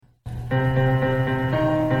Real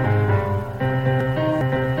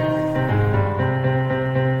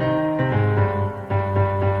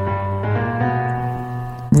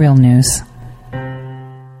news.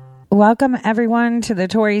 Welcome, everyone, to the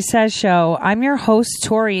Tori Says Show. I'm your host,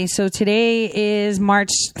 Tori. So today is March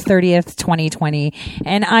 30th, 2020,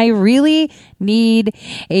 and I really need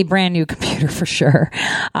a brand new computer for sure.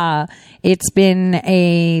 It's been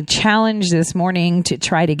a challenge this morning to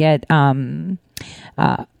try to get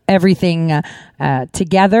everything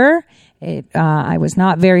together. I was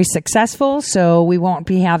not very successful, so we won't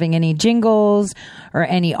be having any jingles or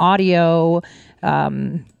any audio.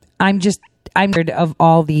 I'm tired of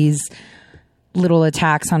all these little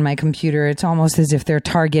attacks on my computer. It's almost as if they're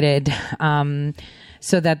targeted,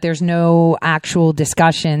 so that there's no actual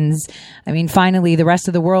discussions. I mean, finally, the rest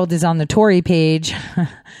of the world is on the Tory page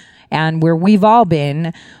and where we've all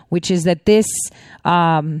been, which is that this,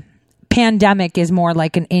 pandemic is more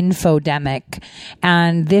like an infodemic,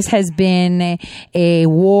 and this has been a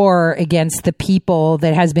war against the people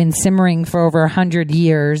that has been simmering for over 100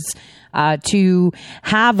 years, to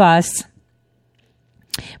have us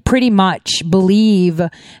pretty much believe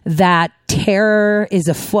that terror is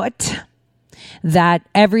afoot, that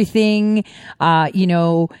everything,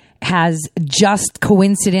 has just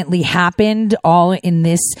coincidentally happened all in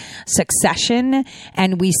this succession.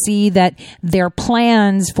 And we see that their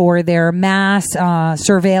plans for their mass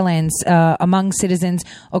surveillance among citizens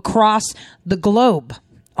across the globe,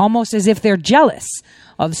 almost as if they're jealous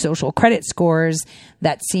of social credit scores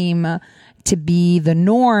that seem to be the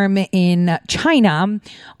norm in China,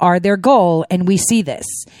 are their goal. And we see this.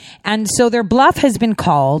 And so their bluff has been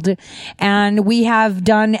called, and we have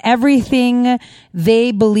done everything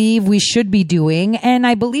they believe we should be doing. And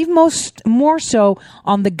I believe more so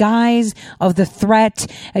on the guise of the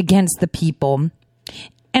threat against the people.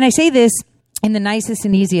 And I say this in the nicest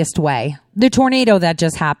and easiest way. The tornado that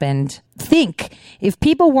just happened. Think, if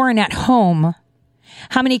people weren't at home,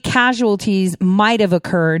 how many casualties might have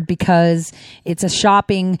occurred, because it's a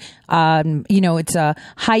shopping, it's a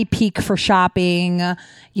high peak for shopping,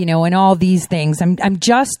 and all these things. I'm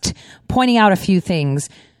just pointing out a few things.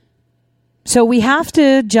 So we have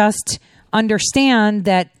to just understand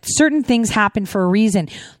that certain things happen for a reason.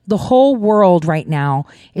 The whole world right now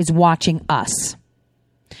is watching us.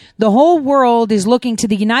 The whole world is looking to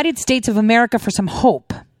the United States of America for some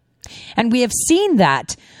hope. And we have seen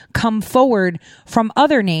that come forward from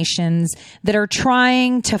other nations that are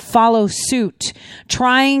trying to follow suit,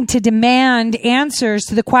 trying to demand answers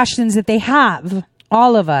to the questions that they have.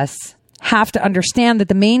 All of us have to understand that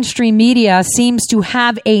the mainstream media seems to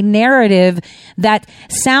have a narrative that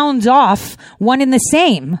sounds off one and the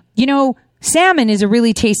same. Salmon is a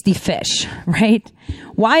really tasty fish, right?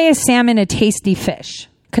 Why is salmon a tasty fish?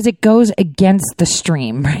 Because it goes against the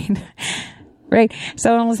stream, right? Right.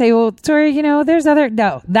 Someone will say, well, sorry, there's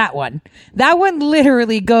that one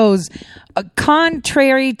literally goes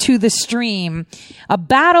contrary to the stream, a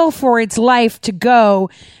battle for its life to go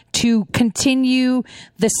to continue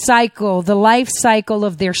the life cycle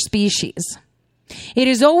of their species. It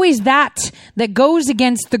is always that goes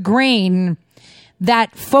against the grain,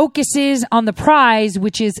 that focuses on the prize,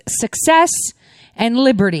 which is success and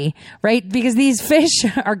liberty, right? Because these fish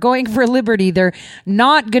are going for liberty. They're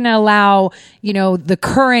not going to allow, the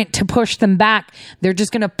current to push them back. They're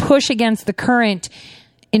just going to push against the current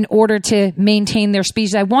in order to maintain their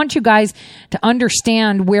species. I want you guys to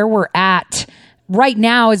understand where we're at right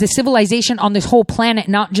now as a civilization on this whole planet,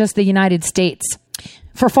 not just the United States.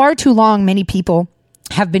 For far too long, many people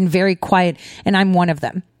have been very quiet, and I'm one of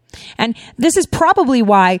them. And this is probably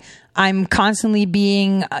why I'm constantly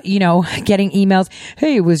being, getting emails.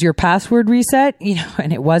 Hey, was your password reset?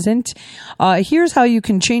 And it wasn't. Here's how you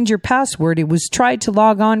can change your password. It was tried to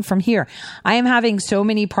log on from here. I am having so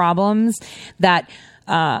many problems that,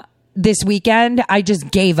 this weekend, I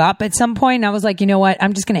just gave up at some point. I was like, you know what?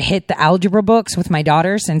 I'm just going to hit the algebra books with my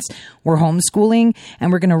daughter since we're homeschooling,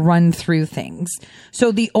 and we're going to run through things.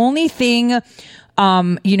 So the only thing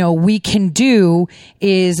we can do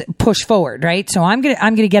is push forward, right? So I'm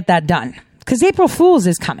going to get that done, because April Fool's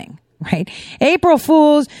is coming, right? April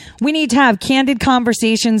Fool's, we need to have candid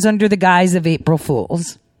conversations under the guise of April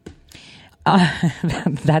Fool's.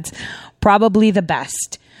 That's probably the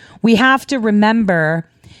best. We have to remember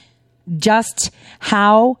just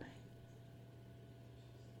how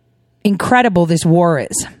incredible this war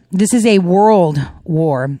is. This is a world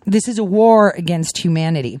war. This is a war against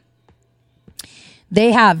humanity.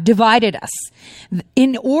 They have divided us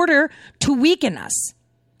in order to weaken us.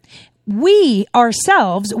 we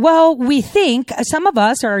ourselves, well, we think some of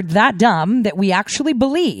us are that dumb that we actually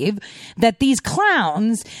believe that these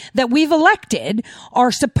clowns that we've elected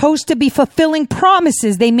are supposed to be fulfilling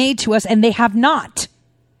promises they made to us, and they have not.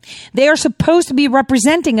 They are supposed to be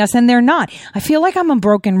representing us, and they're not. I feel like I'm a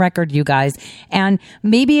broken record, you guys. And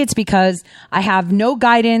maybe it's because I have no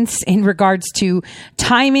guidance in regards to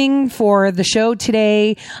timing for the show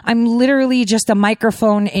today. I'm literally just a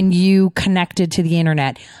microphone and you connected to the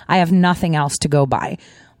internet. I have nothing else to go by.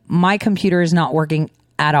 My computer is not working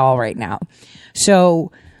at all right now.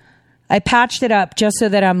 So I patched it up just so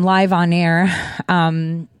that I'm live on air.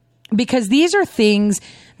 Because these are things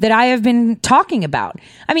that I have been talking about.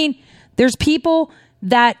 I mean, there's people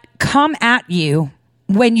that come at you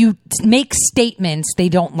when you make statements they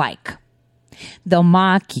don't like. They'll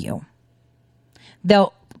mock you.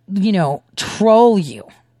 They'll, troll you.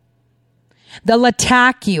 They'll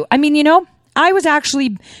attack you. I mean, I was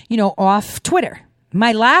actually, off Twitter.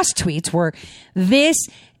 My last tweets were, this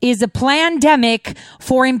is a plandemic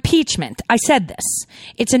for impeachment. I said this.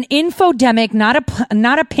 It's an infodemic,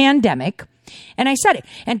 not a pandemic. And I said it.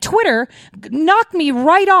 And Twitter knocked me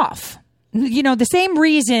right off. The same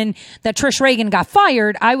reason that Trish Reagan got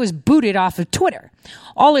fired, I was booted off of Twitter.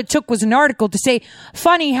 All it took was an article to say,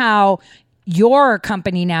 funny how your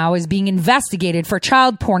company now is being investigated for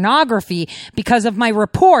child pornography because of my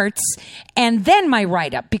reports and then my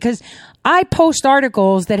write-up. Because I post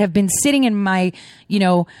articles that have been sitting in my,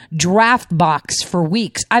 draft box for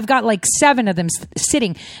weeks. I've got like 7 of them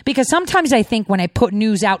sitting because sometimes I think when I put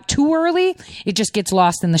news out too early, it just gets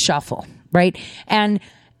lost in the shuffle, right? And,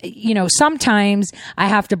 sometimes I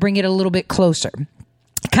have to bring it a little bit closer.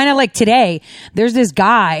 Kind of like today, there's this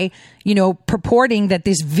guy, purporting that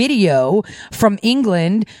this video from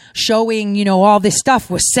England showing, all this stuff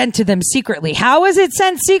was sent to them secretly. How was it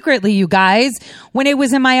sent secretly, you guys, when it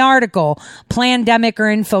was in my article, Plandemic or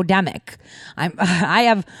Infodemic? I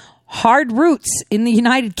have hard roots in the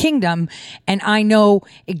United Kingdom, and I know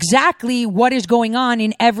exactly what is going on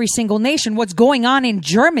in every single nation, what's going on in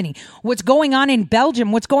Germany, what's going on in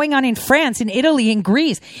Belgium, what's going on in France, in Italy, in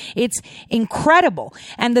Greece. It's incredible.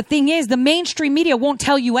 And the thing is, the mainstream media won't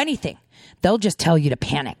tell you anything. They'll just tell you to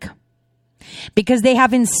panic. Because they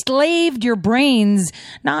have enslaved your brains,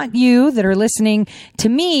 not you that are listening to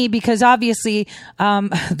me, because obviously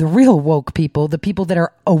the real woke people, the people that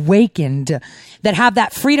are awakened, that have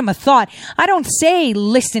that freedom of thought. I don't say,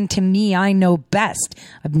 listen to me, I know best.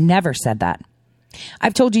 I've never said that.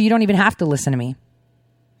 I've told you don't even have to listen to me.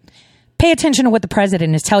 Pay attention to what the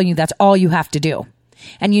president is telling you. That's all you have to do.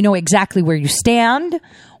 And you know exactly where you stand,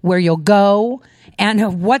 where you'll go,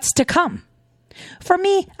 and what's to come. For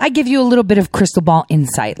me, I give you a little bit of crystal ball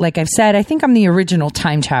insight. Like I've said, I think I'm the original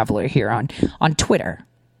time traveler here on Twitter.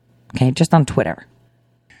 Okay, just on Twitter.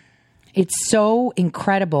 It's so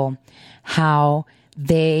incredible how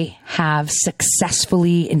they have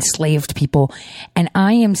successfully enslaved people. And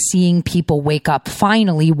I am seeing people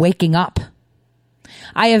finally waking up.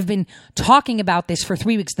 I have been talking about this for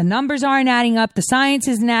 3 weeks. The numbers aren't adding up. The science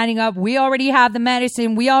isn't adding up. We already have the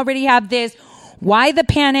medicine. We already have this. Why the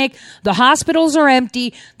panic? The hospitals are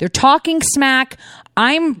empty. They're talking smack.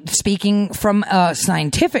 I'm speaking from a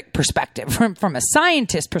scientific perspective, from a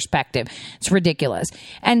scientist perspective. It's ridiculous.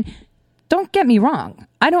 And don't get me wrong.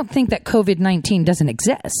 I don't think that COVID-19 doesn't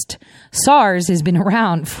exist. SARS has been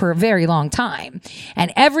around for a very long time.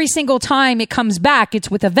 And every single time it comes back, it's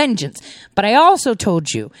with a vengeance. But I also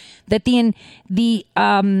told you that the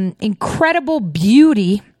incredible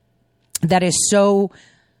beauty that is so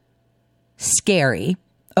scary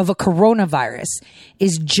of a coronavirus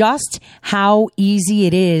is just how easy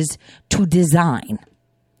it is to design,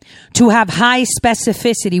 to have high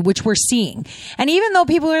specificity, which we're seeing. And even though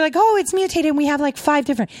people are like, oh, it's mutated and we have like 5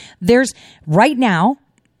 different, there's right now,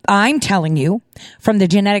 I'm telling you from the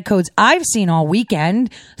genetic codes I've seen all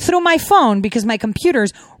weekend through my phone, because my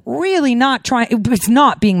computer's really it's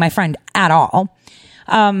not being my friend at all.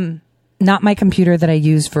 Not my computer that I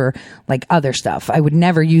use for like other stuff. I would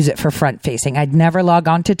never use it for front facing. I'd never log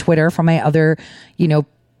on to Twitter from my other,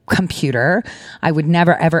 computer. I would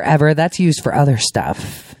never, ever. That's used for other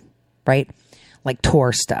stuff, right? Like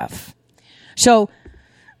Tor stuff. So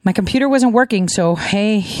my computer wasn't working. So,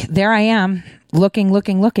 hey, there I am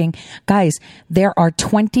looking. Guys, there are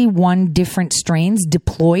 21 different strains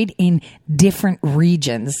deployed in different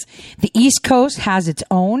regions. The East Coast has its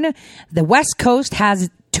own. The West Coast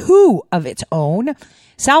has 2 of its own.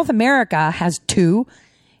 South America has 2,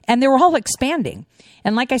 and they're all expanding.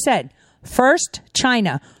 And like I said, first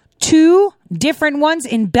China, 2 different ones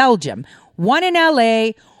in Belgium, 1 in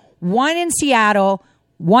LA, 1 in Seattle,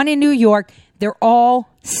 1 in New York. They're all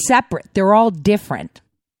separate. They're all different.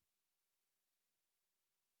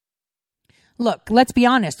 Look, let's be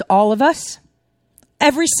honest. All of us,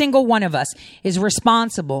 every single one of us is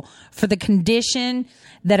responsible for the condition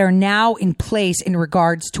that are now in place in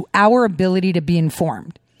regards to our ability to be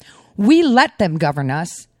informed. We let them govern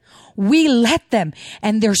us. We let them,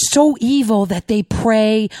 and they're so evil that they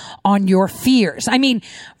prey on your fears. I mean,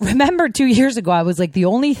 remember 2 years ago, I was like, the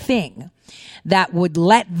only thing that would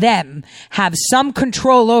let them have some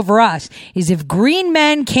control over us is if green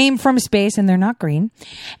men came from space, and they're not green,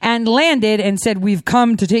 and landed and said, we've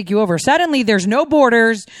come to take you over. Suddenly there's no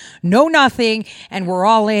borders, no nothing, and we're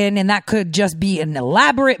all in, and that could just be an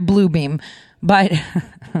elaborate blue beam. But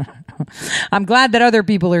I'm glad that other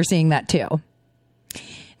people are seeing that too.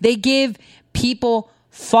 They give people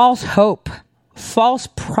false hope, false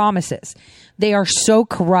promises. They are so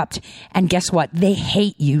corrupt. And guess what? They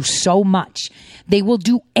hate you so much. They will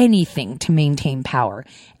do anything to maintain power.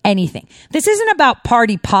 Anything. This isn't about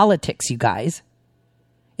party politics, you guys.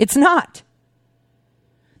 It's not.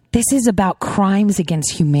 This is about crimes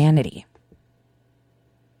against humanity.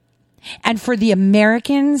 And for the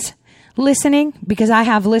Americans listening, because I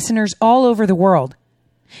have listeners all over the world,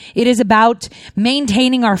 it is about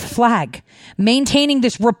maintaining our flag, maintaining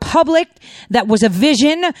this republic that was a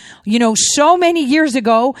vision, so many years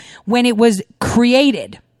ago when it was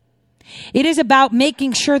created. It is about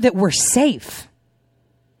making sure that we're safe.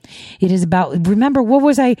 It is about, remember,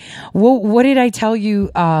 what did I tell you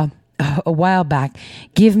a while back?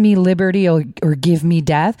 Give me liberty or give me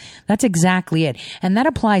death. That's exactly it. And that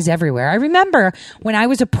applies everywhere. I remember when I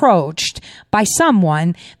was approached by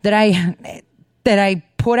someone that I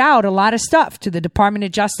put out a lot of stuff to the Department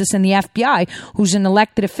of Justice and the FBI, who's an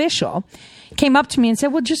elected official, came up to me and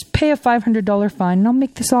said, well, just pay a $500 fine and I'll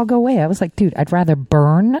make this all go away. I was like, dude, I'd rather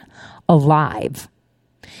burn alive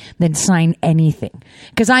than sign anything,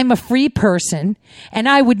 because I'm a free person and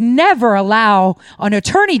I would never allow an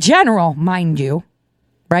attorney general, mind you,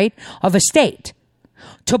 right, of a state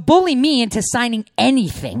to bully me into signing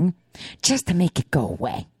anything just to make it go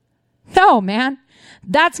away. No, man,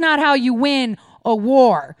 that's not how you win a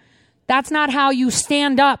war. That's not how you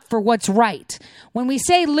stand up for what's right. When we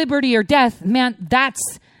say liberty or death, man,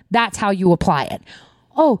 that's how you apply it.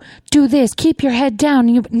 Oh, do this, keep your head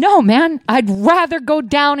down. No, man, I'd rather go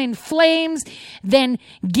down in flames than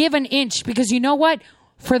give an inch, because you know what?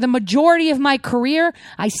 For the majority of my career,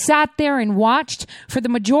 I sat there and watched. For the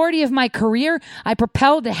majority of my career, I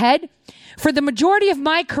propelled ahead. For the majority of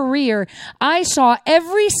my career, I saw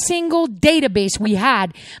every single database we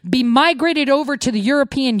had be migrated over to the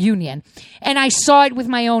European Union. And I saw it with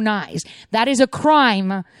my own eyes. That is a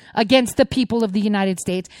crime against the people of the United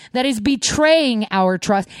States. That is betraying our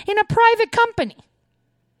trust in a private company.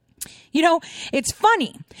 It's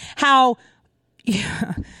funny how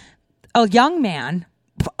a young man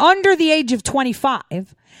under the age of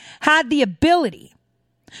 25 had the ability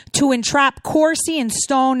to entrap Corsi and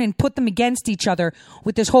Stone and put them against each other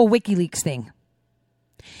with this whole WikiLeaks thing.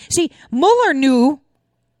 See, Mueller knew,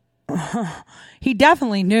 he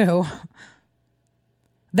definitely knew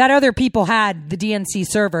that other people had the DNC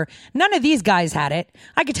server. None of these guys had it.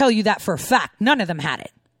 I could tell you that for a fact. None of them had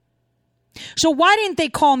it. So why didn't they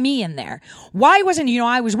call me in there? Why wasn't,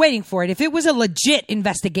 I was waiting for it. If it was a legit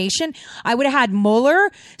investigation, I would have had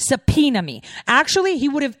Mueller subpoena me. Actually, he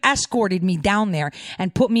would have escorted me down there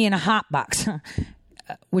and put me in a hot box,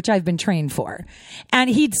 which I've been trained for. And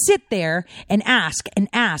he'd sit there and ask and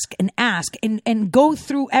ask and ask and go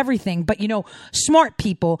through everything. But, smart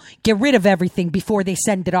people get rid of everything before they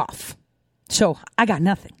send it off. So I got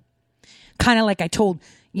nothing. Kind of like I told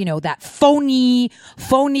that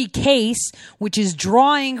phony case, which is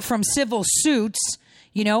drawing from civil suits,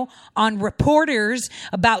 on reporters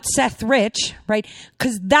about Seth Rich, right?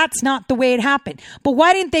 Because that's not the way it happened. But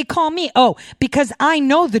why didn't they call me? Oh, because I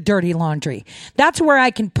know the dirty laundry. That's where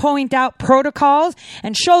I can point out protocols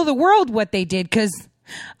and show the world what they did, because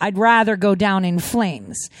I'd rather go down in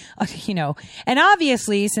flames, And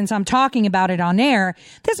obviously, since I'm talking about it on air,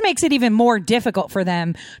 this makes it even more difficult for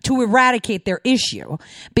them to eradicate their issue,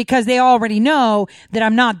 because they already know that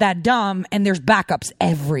I'm not that dumb and there's backups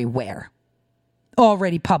everywhere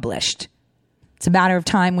already published. It's a matter of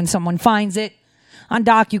time when someone finds it on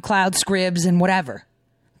DocuCloud, Scribs, and whatever.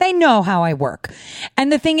 They know how I work.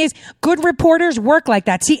 And the thing is, good reporters work like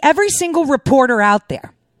that. See, every single reporter out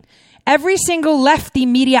there, every single lefty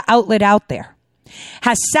media outlet out there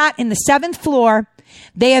has sat in the 7th floor.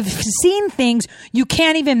 They have seen things you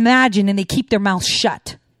can't even imagine, and they keep their mouths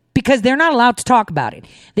shut because they're not allowed to talk about it.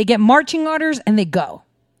 They get marching orders and they go.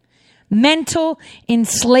 Mental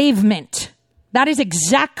enslavement. That is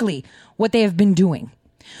exactly what they have been doing.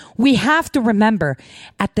 We have to remember,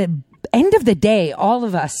 at the end of the day, all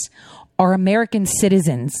of us are American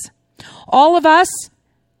citizens. All of us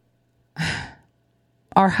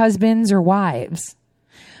are husbands or wives,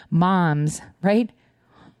 moms, right?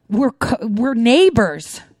 We're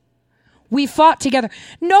neighbors. We fought together.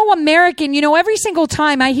 No American, every single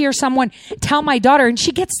time I hear someone tell my daughter, and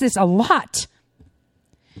she gets this a lot.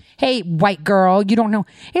 Hey, white girl, you don't know.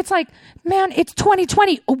 It's like, man, it's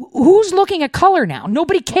 2020. Who's looking at color now?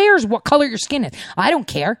 Nobody cares what color your skin is. I don't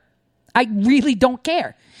care. I really don't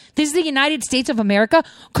care. This is the United States of America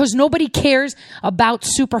because nobody cares about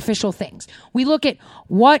superficial things. We look at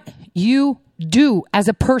what you do as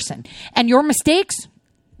a person, and your mistakes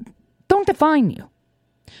don't define you.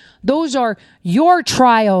 Those are your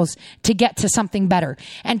trials to get to something better.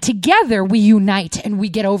 And together we unite and we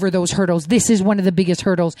get over those hurdles. This is one of the biggest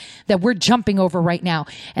hurdles that we're jumping over right now.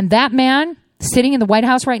 And that man sitting in the White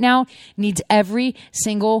House right now needs every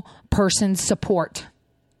single person's support.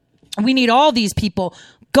 We need all these people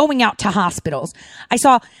going out to hospitals. I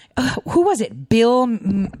saw, who was it? Bill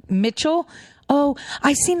Mitchell. Oh,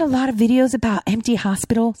 I've seen a lot of videos about empty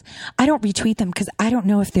hospitals. I don't retweet them because I don't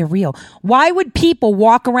know if they're real. Why would people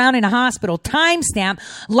walk around in a hospital, timestamp,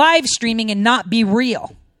 live streaming, and not be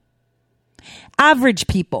real? Average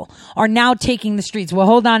people are now taking the streets. Well,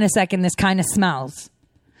 hold on a second. This kind of smells.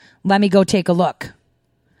 Let me go take a look.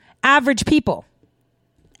 Average people.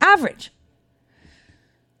 Average.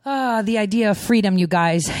 The idea of freedom, you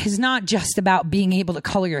guys, is not just about being able to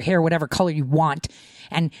color your hair whatever color you want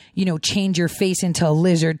and, change your face into a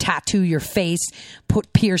lizard, tattoo your face,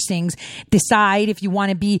 put piercings, decide if you want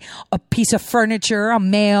to be a piece of furniture, a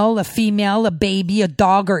male, a female, a baby, a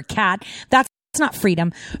dog, or a cat. That's not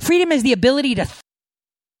freedom. Freedom is the ability to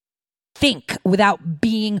think without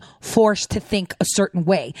being forced to think a certain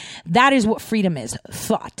way. That is what freedom is.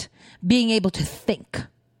 Thought. Being able to think.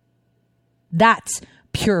 That's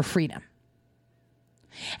pure freedom.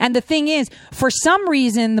 And the thing is, for some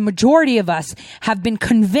reason, the majority of us have been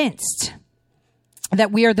convinced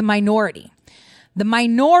that we are the minority. The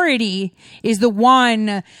minority is the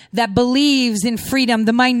one that believes in freedom.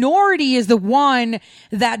 The minority is the one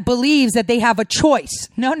that believes that they have a choice.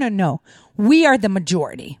 No. We are the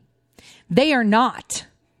majority. They are not.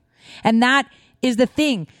 And that is the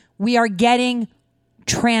thing. We are getting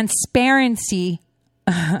transparency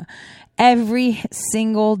every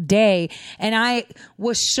single day. And I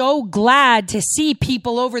was so glad to see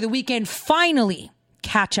people over the weekend finally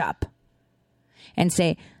catch up and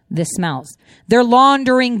say, this smells. They're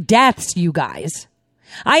laundering deaths, you guys.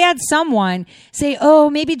 I had someone say,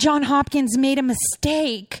 oh, maybe Johns Hopkins made a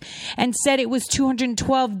mistake and said it was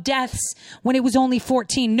 212 deaths when it was only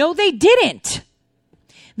 14. No, they didn't.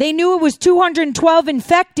 They knew it was 212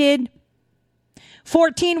 infected.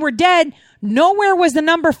 14 were dead. Nowhere was the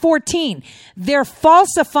number 14. They're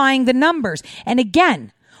falsifying the numbers. And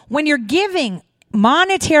again, when you're giving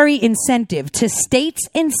monetary incentive to states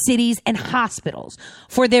and cities and hospitals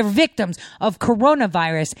for their victims of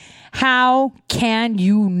coronavirus, how can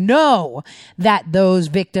you know that those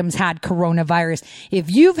victims had coronavirus?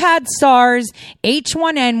 If you've had SARS,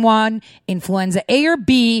 H1N1, influenza A or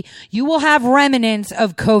B, you will have remnants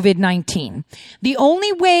of COVID-19. The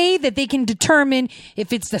only way that they can determine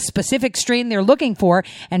if it's the specific strain they're looking for,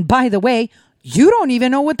 and by the way, you don't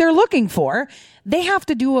even know what they're looking for. They have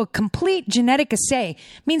to do a complete genetic assay.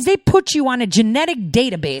 It means they put you on a genetic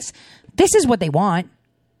database. This is what they want.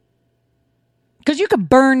 Because you can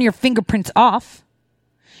burn your fingerprints off.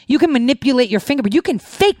 You can manipulate your fingerprint. You can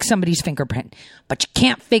fake somebody's fingerprint, but you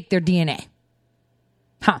can't fake their DNA.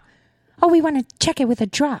 Oh, we want to check it with a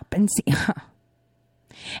drop and see.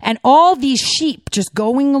 And all these sheep just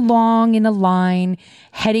going along in a line,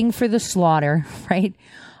 heading for the slaughter, right?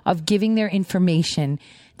 Of giving their information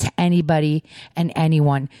to anybody and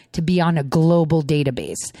anyone to be on a global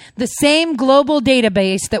database. The same global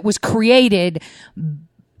database that was created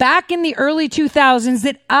back in the early 2000s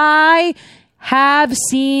that I have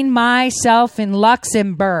seen myself in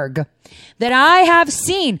Luxembourg, that I have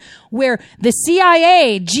seen where the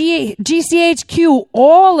CIA, GCHQ,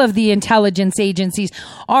 all of the intelligence agencies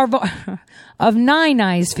are of 9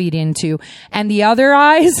 eyes feed into, and the other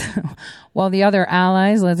eyes, well, the other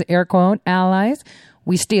allies, let's air quote allies,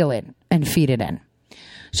 we steal it and feed it in.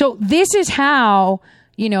 So this is how,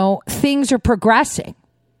 things are progressing.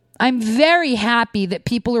 I'm very happy that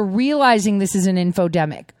people are realizing this is an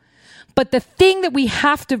infodemic. But the thing that we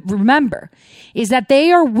have to remember is that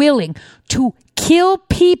they are willing to kill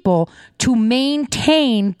people to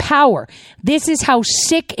maintain power. This is how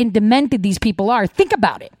sick and demented these people are. Think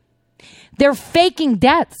about it. They're faking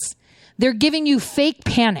deaths. They're giving you fake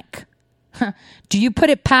panic. Do you put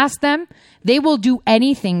it past them? They will do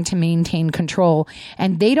anything to maintain control,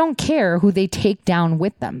 and they don't care who they take down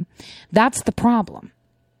with them. That's the problem.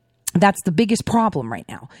 That's the biggest problem right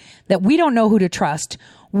now, that we don't know who to trust.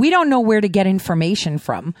 We don't know where to get information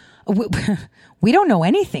from. We don't know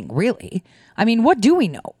anything, really. I mean, what do we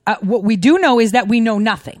know? What we do know is that we know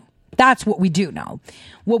nothing. That's what we do know.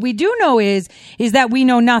 What we do know is that we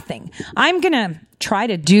know nothing. I'm going to try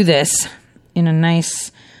to do this in a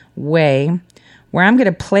nice way where I'm going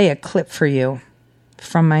to play a clip for you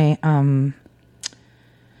from my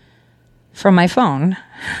phone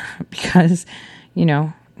because, you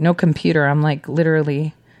know, no computer. I'm like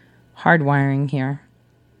literally hardwiring here.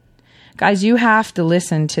 Guys, you have to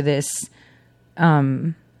listen to this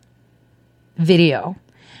video.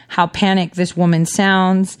 How panicked this woman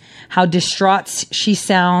sounds, how distraught she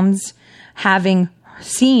sounds, having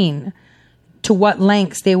seen to what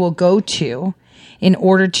lengths they will go to in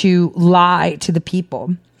order to lie to the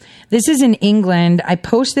people. This is in England. I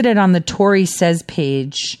posted it on the Tory Says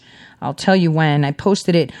page. I'll tell you when. I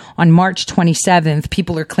posted it on March 27th.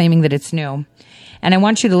 People are claiming that it's new. And I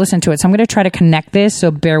want you to listen to it. So I'm going to try to connect this,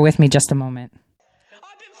 so bear with me just a moment.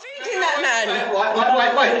 I've been feeding that man. Wait.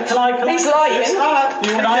 He's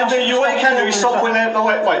lying. What can do is stop putting their...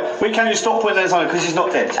 Wait. We can stop putting theirs on because he's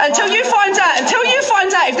not dead. Until you find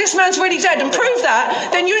out if this man's really dead and prove that,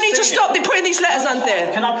 then you need to stop putting these letters on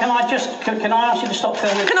there. Can I ask you to stop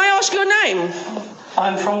filming? Can I ask your name?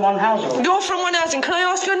 I'm from One Housing. You're from One Housing. Can I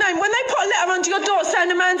ask your name? When they put a letter under your door saying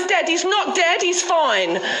the man's dead, he's not dead, he's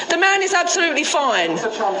fine. The man is absolutely fine.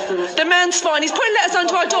 The man's fine. He's putting letters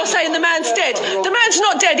under our door saying the man's dead. The man's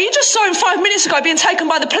not dead. He just saw him 5 minutes ago being taken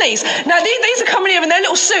by the police. Now, these are coming here in their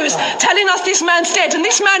little suits telling us this man's dead, and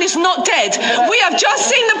this man is not dead. We have just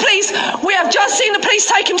seen the police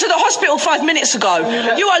take him to the hospital 5 minutes ago.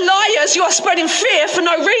 You are liars. You are spreading fear for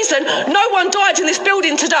no reason. No one died in this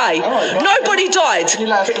building today. Nobody died. Can you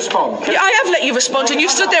let us respond? Yeah, I have let you respond, and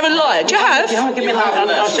you've stood there and lied. You have. Can you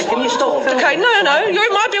stop filming? Okay, no. You're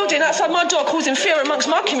in my building outside my door causing fear amongst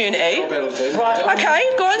my community. Okay,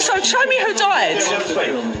 go on. So show me who died.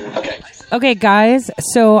 Okay, guys.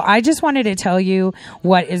 So I just wanted to tell you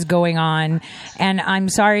what is going on, and I'm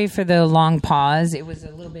sorry for the long pause. It was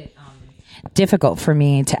a little bit difficult for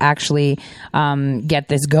me to actually get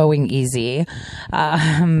this going easy.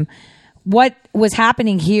 What was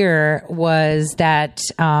happening here was that,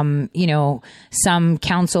 some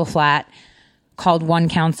council flat called One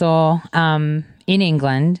Council in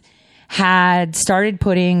England had started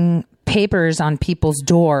putting papers on people's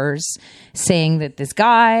doors saying that this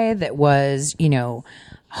guy that was,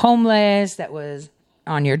 homeless, that was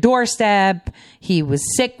on your doorstep, he was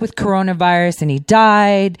sick with coronavirus and he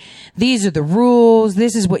died. These are the rules.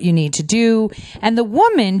 This is what you need to do. And the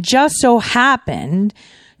woman just so happened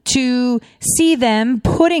to see them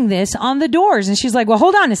putting this on the doors. And she's like, well,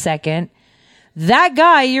 hold on a second. That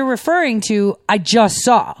guy you're referring to, I just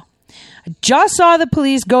saw the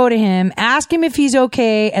police go to him, ask him if he's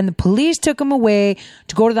okay, and the police took him away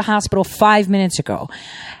to go to the hospital 5 minutes ago.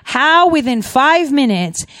 How within 5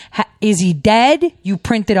 minutes is he dead? You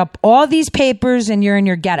printed up all these papers and you're in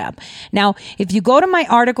your getup. Now, if you go to my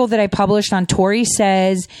article that I published on Tory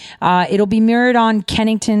Says, it'll be mirrored on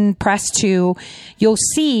Kennington Press too. You'll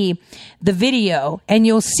see the video and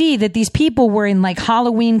you'll see that these people were in like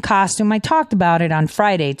Halloween costume. I talked about it on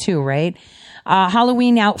Friday too, right?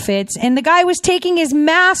 Halloween outfits, and the guy was taking his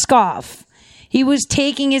mask off. He was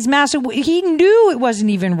taking his mask. He knew it wasn't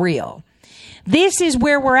even real. This is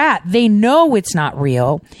where we're at. They know it's not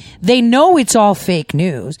real. They know it's all fake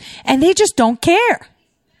news, and they just don't care.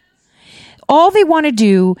 All they want to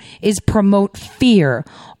do is promote fear.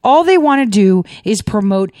 All they want to do is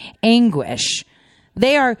promote anguish.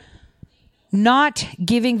 They are not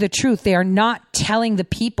giving the truth. They are not telling the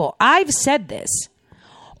people. I've said this.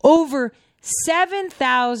 Over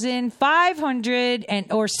 7,500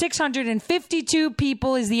 or 652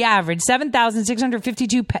 people is the average.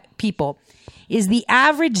 7,652 people is the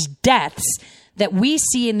average deaths that we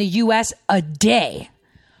see in the U.S. a day.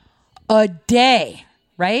 A day,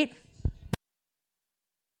 right?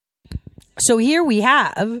 So here we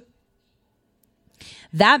have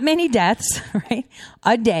that many deaths, right?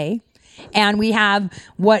 A day. And we have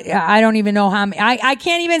what, I don't even know how many, I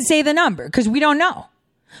can't even say the number because we don't know.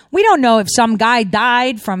 We don't know if some guy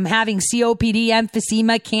died from having COPD,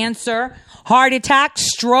 emphysema, cancer, heart attack,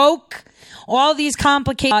 stroke, all these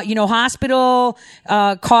complicated, hospital,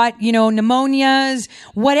 caught, pneumonias,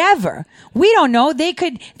 whatever. We don't know. They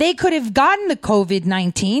could have gotten the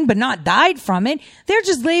COVID-19, but not died from it. They're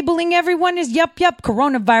just labeling everyone as yup,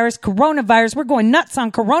 coronavirus. We're going nuts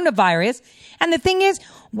on coronavirus. And the thing is,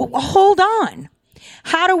 hold on.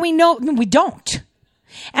 How do we know? We don't.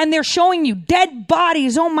 And they're showing you dead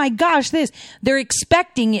bodies. Oh my gosh, they're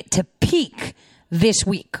expecting it to peak this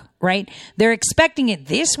week, right? They're expecting it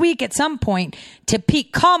this week at some point to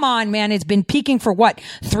peak. Come on, man. It's been peaking for what?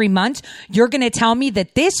 3 months? You're going to tell me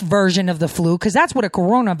that this version of the flu, because that's what a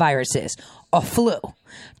coronavirus is, a flu,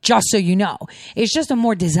 just so you know, it's just a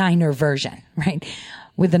more designer version, right?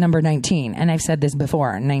 With the number 19. And I've said this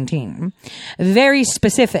before, 19. Very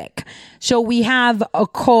specific. So we have a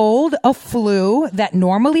cold, a flu that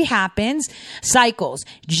normally happens, cycles.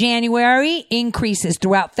 January increases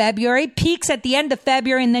throughout February, peaks at the end of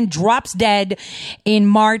February, and then drops dead in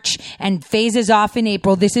March and phases off in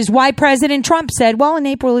April. This is why President Trump said, well, in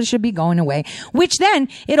April it should be going away, which then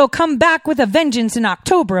it'll come back with a vengeance in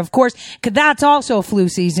October, of course, because that's also flu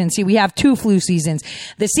season. See, we have 2 flu seasons.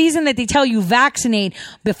 The season that they tell you vaccinate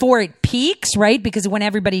before it peaks, right? Because when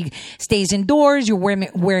everybody stays indoors, you're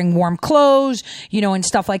wearing warm clothes, and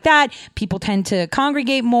stuff like that. People tend to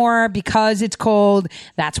congregate more because it's cold.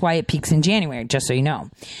 That's why it peaks in January, just so you know.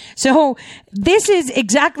 So this is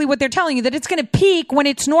exactly what they're telling you, that it's going to peak when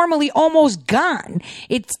it's normally almost gone.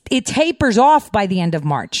 It tapers off by the end of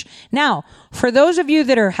March. Now, for those of you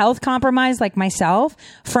that are health compromised like myself,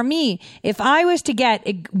 for me, if I was to get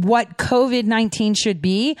what COVID-19 should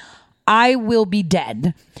be, I will be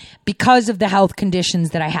dead because of the health conditions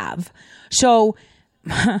that I have. So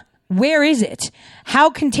where is it? How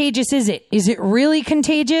contagious is it? Is it really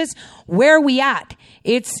contagious? Where are we at?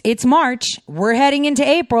 It's March. We're heading into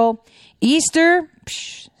April. Easter,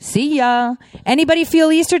 see ya. Anybody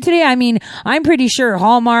feel Easter today? I mean, I'm pretty sure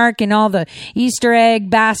Hallmark and all the Easter egg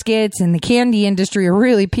baskets and the candy industry are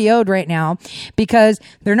really PO'd right now because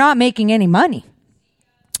they're not making any money.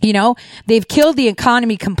 They've killed the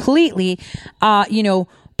economy completely,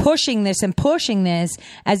 pushing this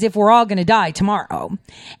as if we're all going to die tomorrow.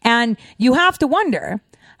 And you have to wonder,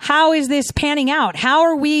 how is this panning out? How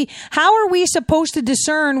are we supposed to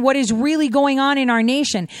discern what is really going on in our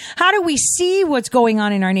nation? How do we see what's going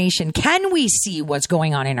on in our nation? Can we see what's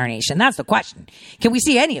going on in our nation? That's the question. Can we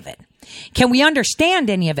see any of it? Can we understand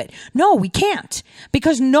any of it? No, we can't,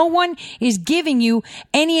 because no one is giving you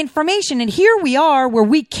any information. And here we are where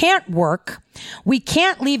we can't work. We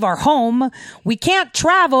can't leave our home. We can't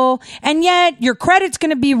travel. And yet your credit's going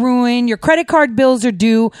to be ruined. Your credit card bills are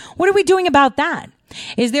due. What are we doing about that?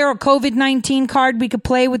 Is there a COVID-19 card we could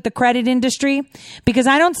play with the credit industry? Because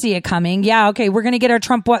I don't see it coming. Yeah, okay, we're going to get our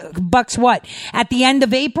Trump bucks at the end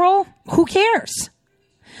of April? Who cares?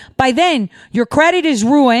 By then, your credit is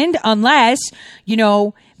ruined unless,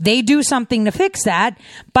 they do something to fix that.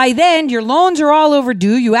 By then, your loans are all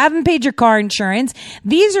overdue. You haven't paid your car insurance.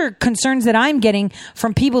 These are concerns that I'm getting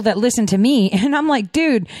from people that listen to me. And I'm like,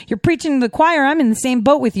 dude, you're preaching to the choir. I'm in the same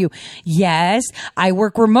boat with you. Yes, I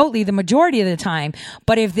work remotely the majority of the time.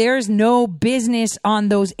 But if there's no business on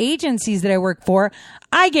those agencies that I work for,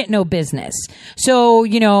 I get no business. So,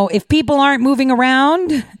 if people aren't moving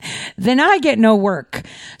around, then I get no work.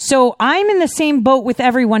 So I'm in the same boat with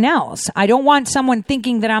everyone else. I don't want someone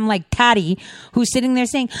thinking that I'm like Patty, who's sitting there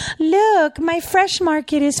saying, look, my fresh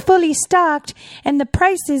market is fully stocked and the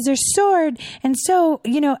prices are soared. And so,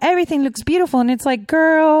 everything looks beautiful. And it's like,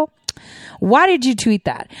 girl, why did you tweet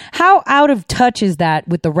that? How out of touch is that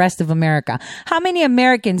with the rest of America? How many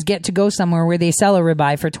Americans get to go somewhere where they sell a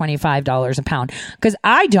ribeye for $25 a pound? Because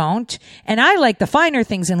I don't, and I like the finer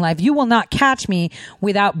things in life. You will not catch me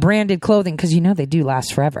without branded clothing because they do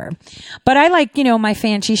last forever. But I like, my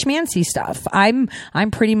fancy schmancy stuff. I'm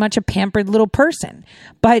pretty much a pampered little person.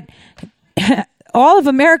 But all of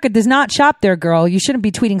America does not shop there, girl. You shouldn't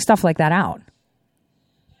be tweeting stuff like that out.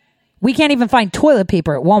 We can't even find toilet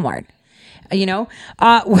paper at Walmart.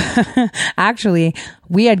 Actually,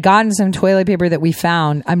 we had gotten some toilet paper that we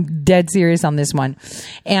found. I'm dead serious on this one.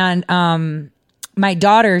 And, my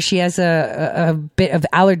daughter, she has a bit of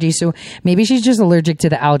allergy, so maybe she's just allergic to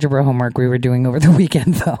the algebra homework we were doing over the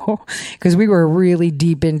weekend, though, because we were really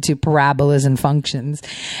deep into parabolas and functions.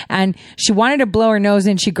 And she wanted to blow her nose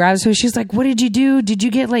in. She grabs her. She's like, what did you do? Did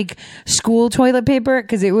you get school toilet paper?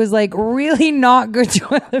 Because it was really not good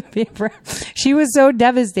toilet paper. She was so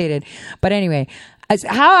devastated. But anyway,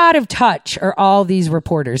 how out of touch are all these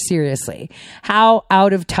reporters? Seriously, how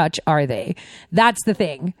out of touch are they? That's the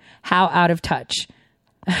thing. How out of touch?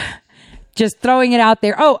 Just throwing it out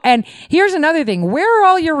there. Oh, and here's another thing. Where are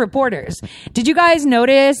all your reporters? Did you guys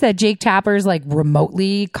notice that Jake Tapper's like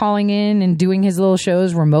remotely calling in and doing his little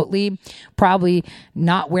shows remotely? Probably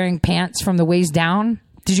not wearing pants from the waist down.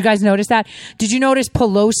 Did you guys notice that? Did you notice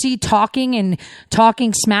Pelosi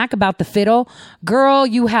talking smack about the fiddle? Girl,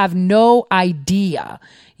 you have no idea.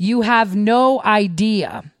 You have no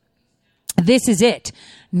idea. This is it.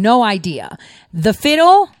 No idea. The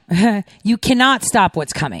fiddle, you cannot stop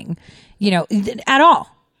what's coming, at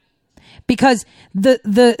all. Because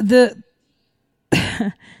the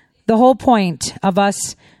whole point of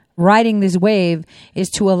us riding this wave is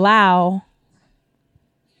to allow,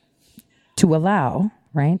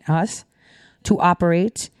 right, us to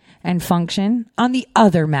operate and function on the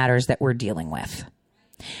other matters that we're dealing with.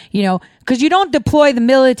 Because you don't deploy the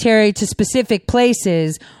military to specific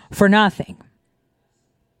places for nothing.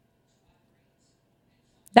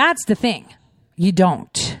 That's the thing. You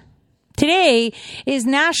don't. Today is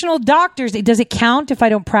National Doctors Day. Does it count if I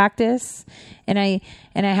don't practice and I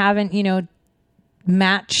haven't,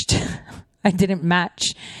 matched? I didn't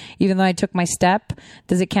match even though I took my step.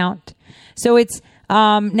 Does it count? So it's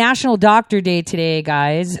National Doctor Day today,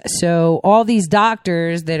 guys. So all these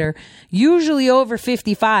doctors that are usually over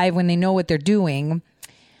 55 when they know what they're doing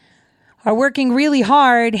are working really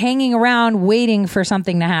hard, hanging around, waiting for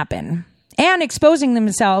something to happen and exposing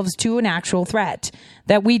themselves to an actual threat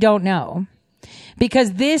that we don't know.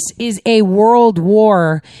 Because this is a world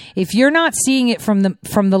war. If you're not seeing it from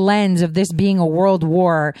the lens of this being a world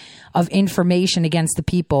war of information against the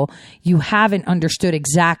people, you haven't understood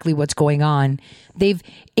exactly what's going on. They've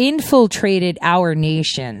infiltrated our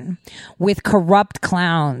nation with corrupt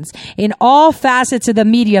clowns in all facets of the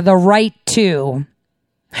media, the right to.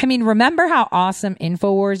 I mean, remember how awesome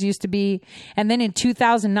InfoWars used to be? And then in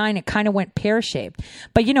 2009, it kind of went pear-shaped.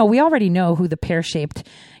 But, we already know who the pear-shaped,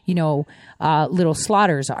 little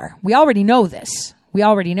slaughters are. We already know this. We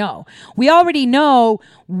already know. We already know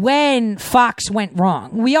when Fox went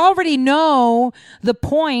wrong. We already know the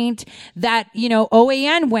point that,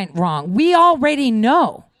 OAN went wrong. We already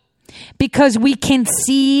know. Because we can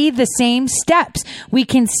see the same steps. We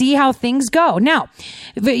can see how things go. Now,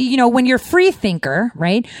 when you're a free thinker,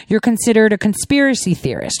 right, you're considered a conspiracy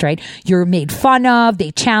theorist, right? You're made fun of.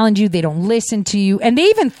 They challenge you. They don't listen to you. And they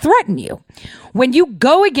even threaten you. When you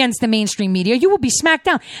go against the mainstream media, you will be smacked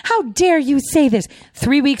down. How dare you say this?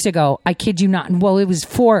 3 weeks ago, I kid you not. Well, it was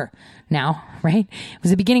 4 now, right? It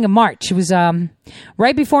was the beginning of March. It was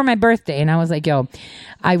right before my birthday. And I was like,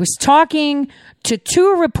 I was talking to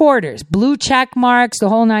 2 reporters, blue check marks, the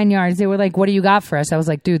whole 9 yards. They were like, what do you got for us? I was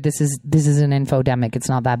like, dude, this is an infodemic. It's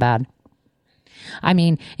not that bad. I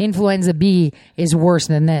mean, influenza B is worse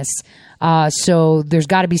than this. So there's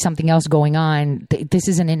got to be something else going on. This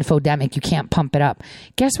is an infodemic. You can't pump it up.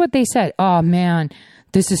 Guess what they said? Oh, man,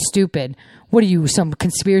 this is stupid. What are you, some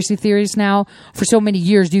conspiracy theories now? For so many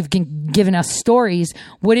years, you've given us stories.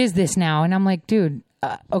 What is this now? And I'm like, dude,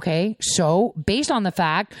 okay. So based on the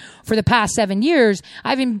fact for the past 7 years,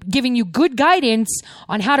 I've been giving you good guidance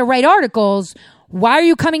on how to write articles. Why are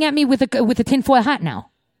you coming at me with a tinfoil hat now?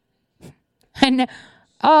 And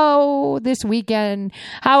this weekend,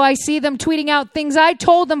 how I see them tweeting out things I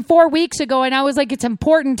told them 4 weeks ago. And I was like, it's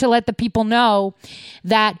important to let the people know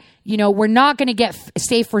that, we're not going to get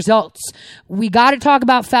safe results. We got to talk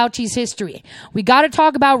about Fauci's history. We got to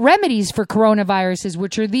talk about remedies for coronaviruses,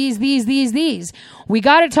 which are these. We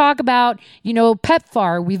got to talk about,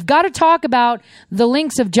 PEPFAR. We've got to talk about the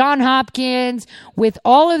links of Johns Hopkins with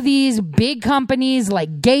all of these big companies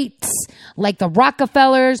like Gates, like the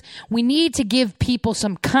Rockefellers. We need to give people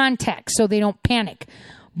some context so they don't panic.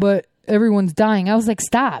 But everyone's dying. I was like,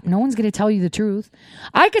 stop. No one's going to tell you the truth.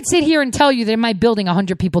 I could sit here and tell you that in my building,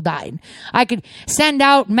 100 people died. I could send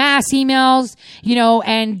out mass emails,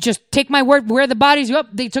 and just take my word. Where are the bodies? Oh,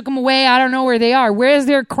 they took them away. I don't know where they are. Where's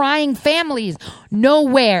their crying families?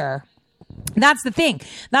 Nowhere. That's the thing.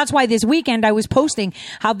 That's why this weekend I was posting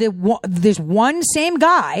how this one same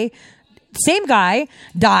guy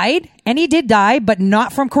died, and he did die, but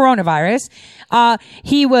not from coronavirus.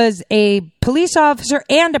 He was a police officer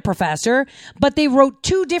and a professor, but they wrote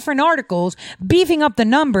 2 different articles beefing up the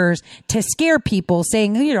numbers to scare people,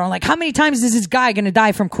 saying, like, how many times is this guy going to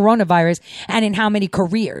die from coronavirus and in how many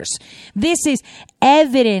careers? This is an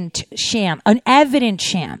evident sham.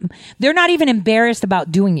 They're not even embarrassed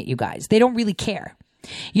about doing it, you guys. They don't really care.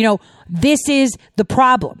 This is the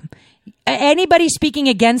problem. Anybody speaking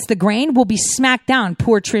against the grain will be smacked down.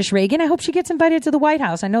 Poor Trish Reagan. I hope she gets invited to the White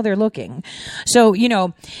House. I know they're looking. So,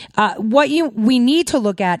 we need to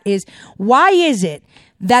look at is, why is it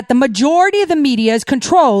that the majority of the media is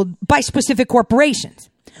controlled by specific corporations?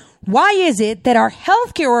 Why is it that our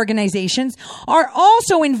healthcare organizations are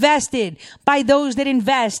also invested by those that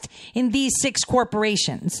invest in these 6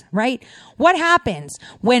 corporations, right? What happens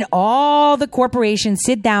when all the corporations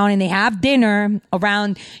sit down and they have dinner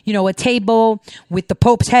around, a table with the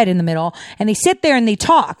Pope's head in the middle, and they sit there and they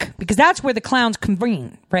talk, because that's where the clowns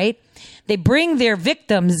convene, right? They bring their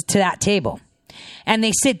victims to that table. And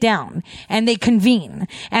they sit down and they convene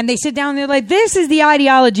and they sit down and they're like, this is the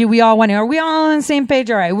ideology we all want. Are we all on the same page?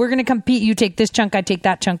 All right, we're going to compete. You take this chunk, I take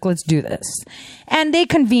that chunk. Let's do this. And they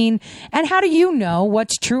convene. And how do you know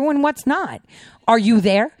what's true and what's not? Are you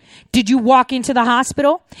there? Did you walk into the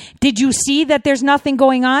hospital? Did you see that there's nothing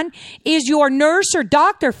going on? Is your nurse or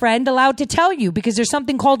doctor friend allowed to tell you? Because there's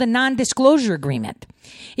something called a non-disclosure agreement.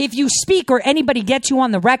 If you speak or anybody gets you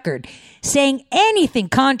on the record saying anything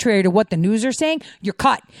contrary to what the news are saying, you're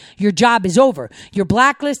cut. Your job is over. You're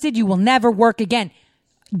blacklisted. You will never work again.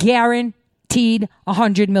 Guaranteed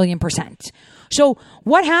 100 million %. So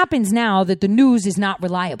what happens now that the news is not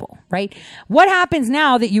reliable, right? What happens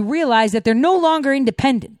now that you realize that they're no longer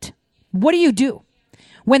independent? What do?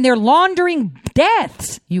 When they're laundering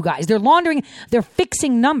deaths, you guys, they're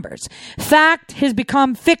fixing numbers. Fact has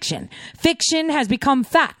become fiction. Fiction has become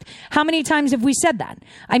fact. How many times have we said that?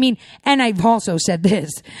 I mean, and I've also said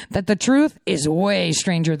this, that the truth is way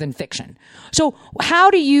stranger than fiction. So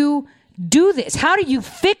how do you do this? How do you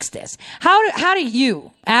fix this? How do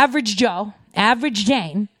you, average Joe, average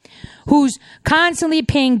Jane, who's constantly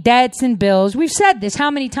paying debts and bills. We've said this how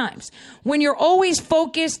many times? When you're always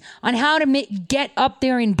focused on how to get up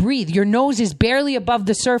there and breathe, your nose is barely above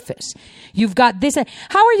the surface. You've got this.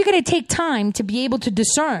 How are you going to take time to be able to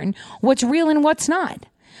discern what's real and what's not?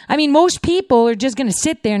 I mean, most people are just going to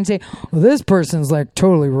sit there and say, well, this person's like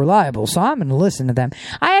totally reliable, so I'm going to listen to them.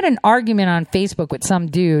 I had an argument on Facebook with some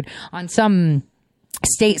dude on some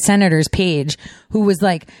state senator's page who was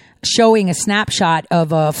like, showing a snapshot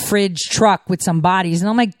of a fridge truck with some bodies. And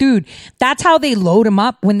I'm like, dude, that's how they load them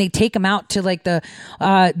up when they take them out to like the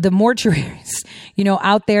mortuaries,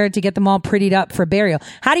 out there to get them all prettied up for burial.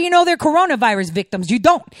 How do you know they're coronavirus victims? You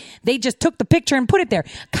don't. They just took the picture and put it there.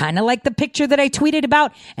 Kind of like the picture that I tweeted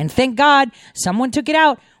about. And thank God someone took it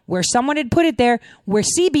out where someone had put it there, where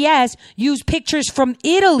CBS used pictures from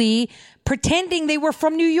Italy pretending they were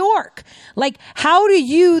from New York. Like, how do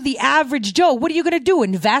you, the average Joe, what are you going to do?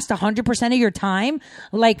 Invest 100% of your time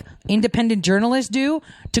like independent journalists do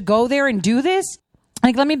to go there and do this?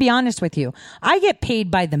 Like, let me be honest with you. I get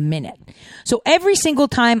paid by the minute. So every single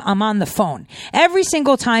time I'm on the phone, every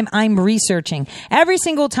single time I'm researching, every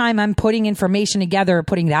single time I'm putting information together or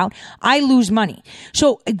putting it out, I lose money.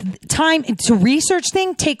 So time to research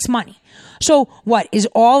thing takes money. So what, is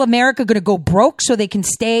all America going to go broke so they can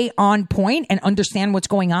stay on point and understand what's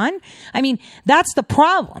going on? I mean, that's the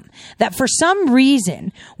problem, that for some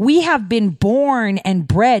reason we have been born and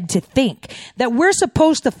bred to think that we're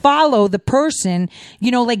supposed to follow the person,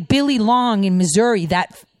 like Billy Long in Missouri,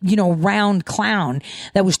 that round clown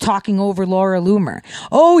that was talking over Laura Loomer.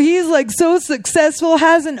 Oh, he's like so successful,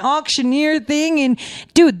 has an auctioneer thing. And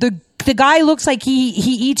dude, the guy looks like he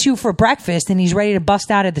eats you for breakfast and he's ready to bust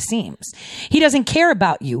out of the seams. He doesn't care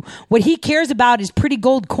about you. What he cares about is pretty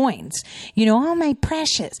gold coins. Oh, my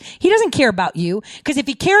precious. He doesn't care about you, because if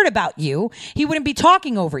he cared about you, he wouldn't be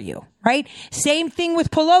talking over you, right? Same thing with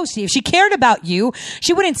Pelosi. If she cared about you,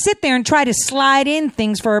 she wouldn't sit there and try to slide in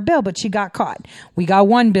things for her bill, but she got caught. We got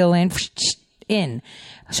one bill in.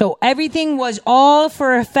 So everything was all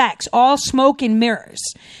for effects, all smoke and mirrors.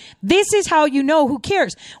 This is how you know who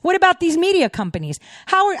cares. What about these media companies?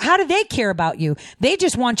 How do they care about you? They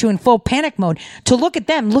just want you in full panic mode to look at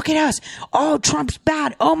them. Look at us. Oh, Trump's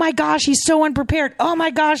bad. Oh my gosh, he's so unprepared. Oh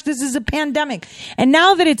my gosh, this is a pandemic. And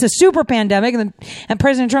now that it's a super pandemic and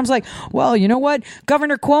President Trump's like, well, you know what?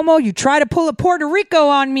 Governor Cuomo, you try to pull a Puerto Rico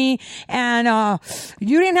on me and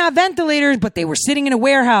you didn't have ventilators, but they were sitting in a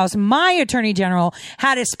warehouse. My attorney general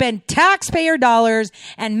had to spend taxpayer dollars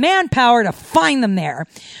and manpower to find them there.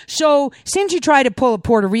 So since you tried to pull a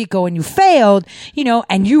Puerto Rico and you failed,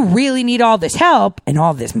 and you really need all this help and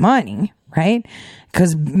all this money, right?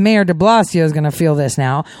 Because Mayor de Blasio is going to feel this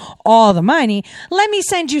now, all the money. Let me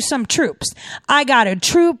send you some troops. I got a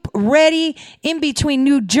troop ready in between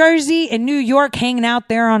New Jersey and New York hanging out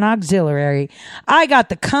there on auxiliary. I got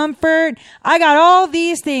the comfort. I got all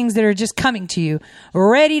these things that are just coming to you,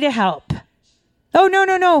 ready to help. Oh,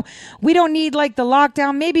 no. We don't need like the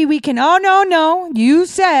lockdown. Maybe we can. Oh, no. You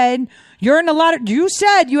said you're in you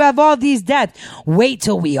said you have all these deaths. Wait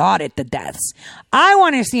till we audit the deaths. I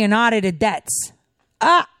want to see an audit of deaths.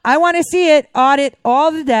 I want to see it. Audit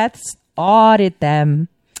all the deaths. Audit them.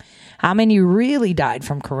 How many really died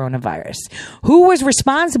from coronavirus? Who was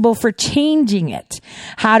responsible for changing it?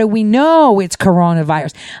 How do we know it's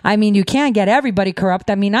coronavirus? I mean, you can't get everybody corrupt.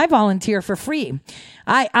 I mean, I volunteer for free.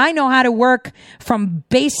 I know how to work from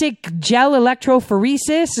basic gel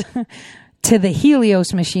electrophoresis to the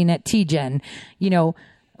Helios machine at TGen. You know,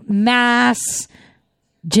 mass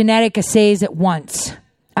genetic assays at once.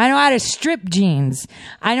 I know how to strip genes.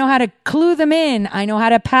 I know how to clue them in. I know how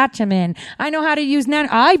to patch them in. I know how to use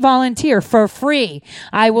I volunteer for free.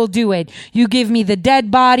 I will do it. You give me the dead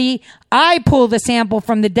body. I pull the sample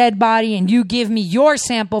from the dead body and you give me your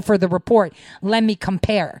sample for the report. Let me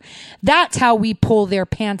compare. That's how we pull their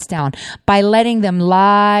pants down, by letting them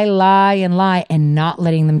lie and not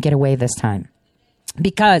letting them get away this time.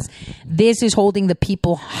 Because this is holding the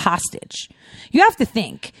people hostage. You have to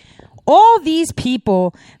think. All these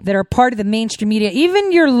people that are part of the mainstream media,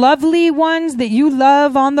 even your lovely ones that you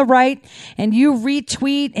love on the right and you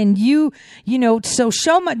retweet and you know,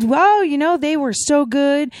 so much, well, you know, they were so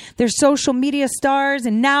good. They're social media stars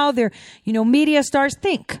and now they're, you know, media stars.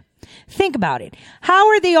 Think about it. How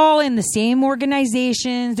are they all in the same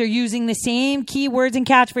organizations? They're using the same keywords and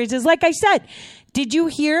catchphrases. Like I said, did you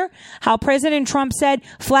hear how President Trump said,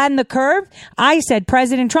 flatten the curve? I said,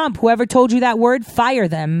 President Trump, whoever told you that word, fire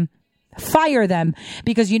them. Fire them.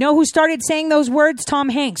 Because you know who started saying those words? Tom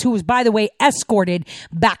Hanks, who was, by the way, escorted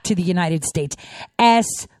back to the United States.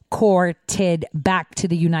 Escorted back to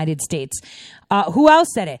the United States. Who else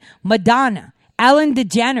said it? Madonna, Ellen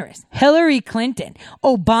DeGeneres, Hillary Clinton,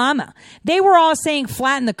 Obama. They were all saying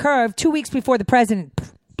flatten the curve 2 weeks before the president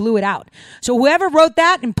blew it out. So whoever wrote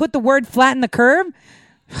that and put the word flatten the curve,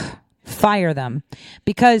 fire them.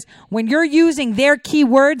 Because when you're using their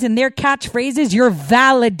keywords and their catchphrases, you're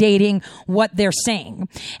validating what they're saying.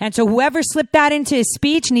 And so whoever slipped that into his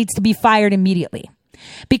speech needs to be fired immediately.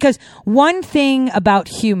 Because one thing about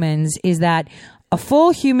humans is that a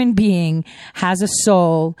full human being has a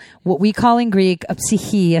soul, what we call in Greek a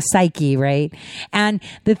psyche, a psyche, right? And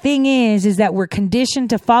the thing is that we're conditioned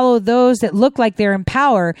to follow those that look like they're in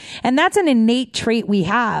power. And that's an innate trait we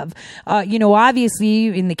have. You know, obviously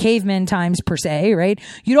in the caveman times per se, right?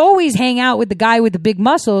 You'd always hang out with the guy with the big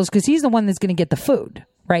muscles because he's the one that's going to get the food.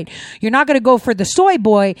 Right? You're not going to go for the soy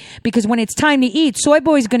boy because when it's time to eat, soy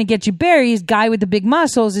boy is going to get you berries. Guy with the big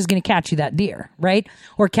muscles is going to catch you that deer, right?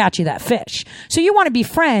 Or catch you that fish. So you want to be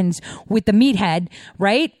friends with the meathead,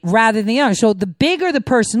 right? Rather than the other. So the bigger the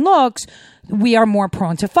person looks, we are more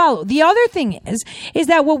prone to follow. The other thing is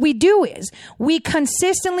that what we do is we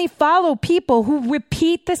consistently follow people who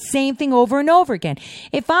repeat the same thing over and over again.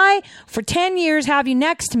 If I, for 10 years, have you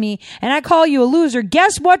next to me and I call you a loser,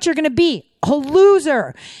 guess what you're going to be? A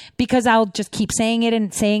loser, because I'll just keep saying it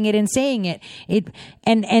and saying it and saying it.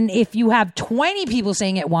 And if you have 20 people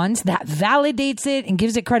saying it once, that validates it and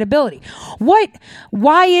gives it credibility.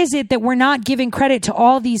 Why is it that we're not giving credit to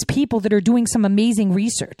all these people that are doing some amazing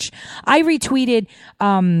research? I retweeted,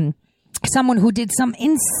 someone who did some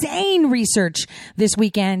insane research this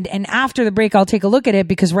weekend. And after the break, I'll take a look at it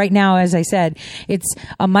because right now, as I said, it's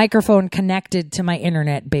a microphone connected to my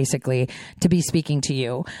internet, basically, to be speaking to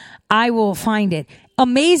you. I will find it.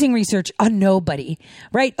 Amazing research on nobody,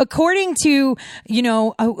 right? According to, you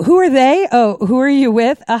know, who are they? Oh, who are you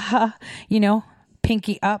with? You know,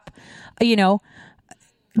 pinky up, you know.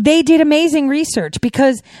 They did amazing research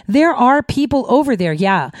because there are people over there.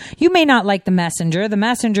 Yeah. You may not like the messenger. The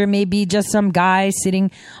messenger may be just some guy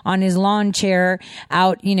sitting on his lawn chair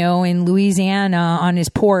out, you know, in Louisiana on his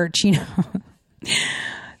porch, you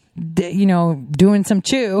know, doing some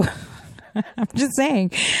chew. I'm just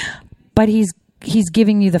saying. But he's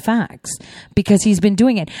giving you the facts because he's been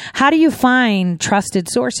doing it. How do you find trusted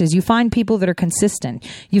sources? You find people that are consistent.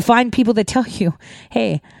 You find people that tell you,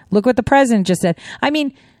 hey, look what the president just said. I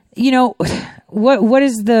mean, you know, what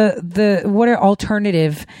is what are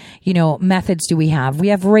alternative, you know, methods do we have? We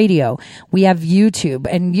have radio, we have YouTube,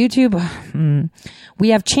 and YouTube, we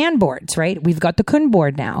have Chan boards, right? We've got the Kun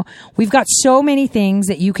board now. We've got so many things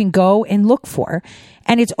that you can go and look for.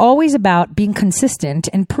 And it's always about being consistent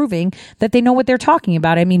and proving that they know what they're talking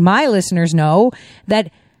about. I mean, my listeners know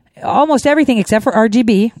that almost everything except for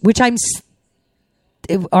RGB, which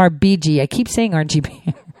RBG. I keep saying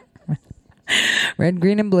RGB. Red,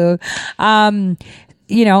 green, and blue.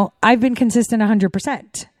 You know, I've been consistent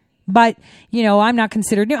 100%. But, you know, I'm not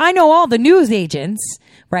considered new. I know all the news agents,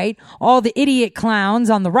 right? All the idiot clowns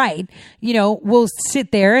on the right, you know, will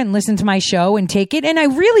sit there and listen to my show and take it. And I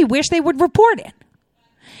really wish they would report it.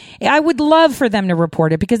 I would love for them to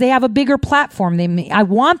report it because they have a bigger platform. I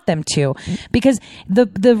want them to, because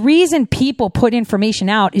the reason people put information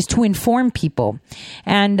out is to inform people.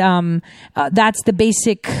 And that's the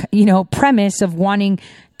basic, premise of wanting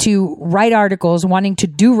to write articles, wanting to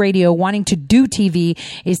do radio, wanting to do TV,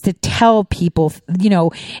 is to tell people,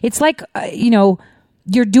 it's like,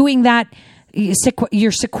 you're doing that.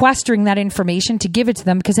 You're sequestering that information to give it to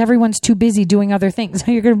them because everyone's too busy doing other things.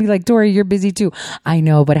 You're going to be like, Tori, you're busy too. I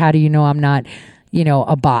know, but how do you know I'm not,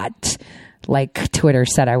 a bot like Twitter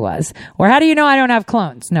said I was? Or how do you know I don't have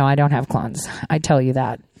clones? No, I don't have clones. I tell you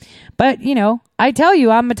that. But, I tell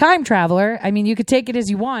you I'm a time traveler. I mean, you could take it as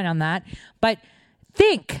you want on that, but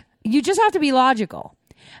you just have to be logical.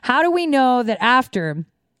 How do we know that after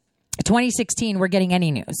 2016 we're getting any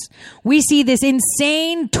news? We see this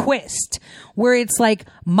insane twist where it's like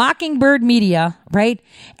Mockingbird Media, right?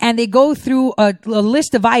 And they go through a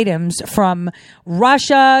list of items from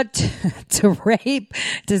Russia to rape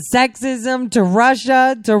to sexism to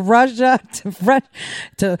Russia to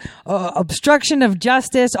obstruction of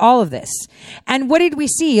justice, all of this. And what did we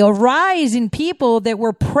see? A rise in people that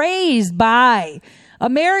were praised by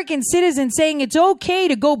American citizens saying it's okay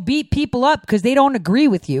to go beat people up because they don't agree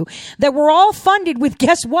with you, that were all funded with,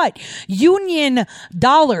 guess what? Union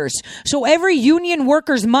dollars. So every union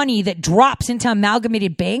worker's money that drops into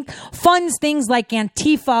Amalgamated Bank funds things like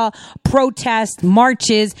Antifa, protest,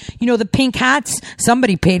 marches, the pink hats,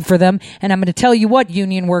 somebody paid for them. And I'm going to tell you what,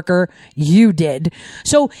 union worker, you did.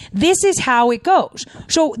 So this is how it goes.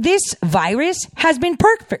 So this virus has been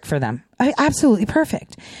perfect for them. Absolutely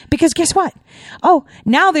perfect. Because guess what? Oh,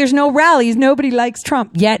 now there's no rallies. Nobody likes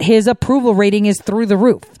Trump. Yet his approval rating is through the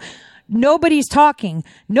roof. Nobody's talking.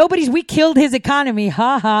 We killed his economy.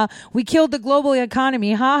 Ha ha. We killed the global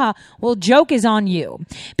economy. Ha ha. Well, joke is on you.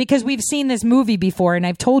 Because we've seen this movie before and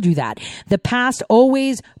I've told you that. The past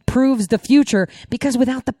always proves the future, because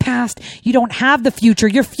without the past, you don't have the future.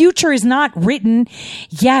 Your future is not written.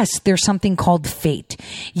 Yes, there's something called fate.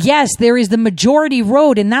 Yes, there is the majority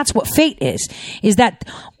road, and that's what fate is that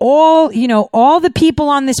all the people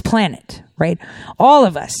on this planet, right? All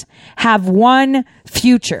of us have one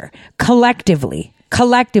future collectively.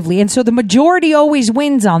 And so the majority always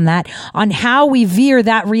wins on that, on how we veer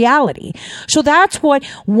that reality. So that's what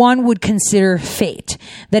one would consider fate,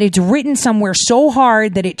 that it's written somewhere so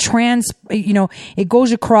hard that it it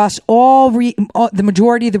goes across all the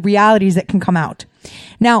majority of the realities that can come out.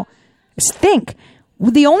 Now, think,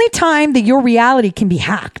 the only time that your reality can be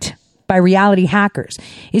hacked by reality hackers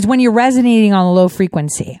is when you're resonating on a low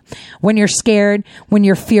frequency, when you're scared, when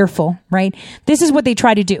you're fearful, right? This is what they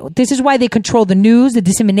try to do. This is why they control the news, the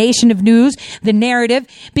dissemination of news, the narrative,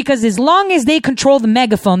 because as long as they control the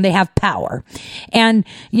megaphone, they have power. And,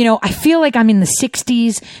 I feel like I'm in the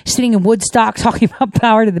 60s sitting in Woodstock talking about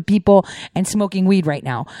power to the people and smoking weed right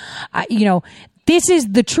now. This is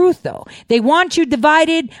the truth, though. They want you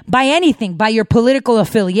divided by anything, by your political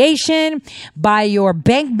affiliation, by your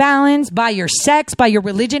bank balance, by your sex, by your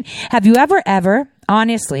religion. Have you ever,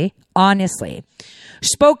 honestly,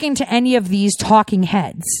 spoken to any of these talking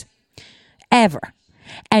heads ever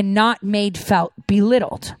and not felt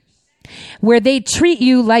belittled? Where they treat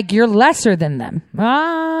you like you're lesser than them.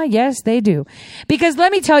 Yes, they do. Because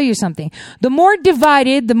let me tell you something. The more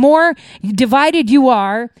divided you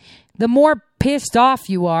are, the more pissed off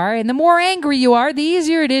you are, and the more angry you are, the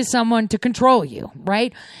easier it is someone to control you,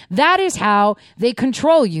 right? That is how they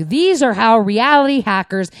control you. These are how reality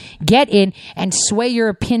hackers get in and sway your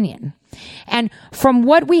opinion. And from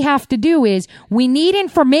what we have to do is we need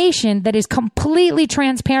information that is completely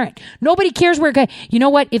transparent. Nobody cares where it goes. You know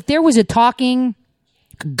what? If there was a talking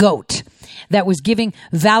goat that was giving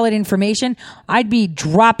valid information, I'd be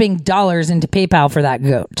dropping dollars into PayPal for that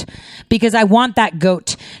goat, because I want that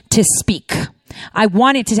goat to speak. I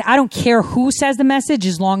want it to, I don't care who says the message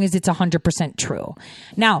as long as it's 100% true.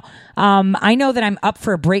 Now, I know that I'm up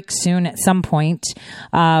for a break soon at some point,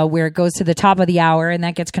 where it goes to the top of the hour and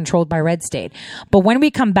that gets controlled by Red State. But when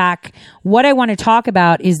we come back, what I want to talk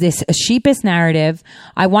about is this sheepish narrative.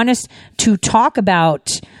 I want us to talk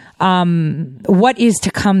about, what is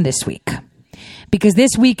to come this week, because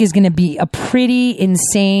this week is going to be a pretty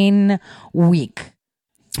insane week.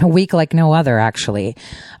 A week like no other, actually.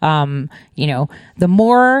 The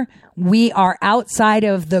more we are outside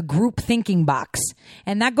of the group thinking box,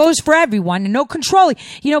 and that goes for everyone, and no controlling,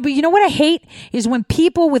 but you know what I hate is when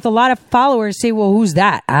people with a lot of followers say, well, who's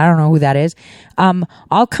that? I don't know who that is.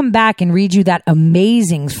 I'll come back and read you that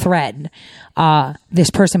amazing thread, this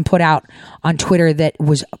person put out on Twitter that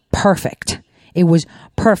was perfect. It was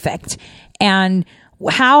perfect. And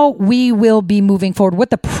how we will be moving forward, what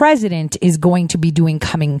the president is going to be doing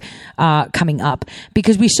coming up,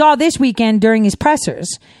 because we saw this weekend during his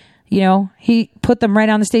pressers. He put them right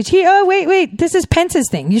on the stage. Wait, this is Pence's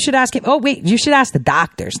thing. You should ask him. Oh, wait, you should ask the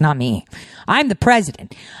doctors, not me. I'm the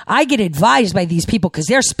president. I get advised by these people because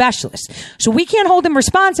they're specialists. So we can't hold them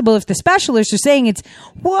responsible if the specialists are saying it's,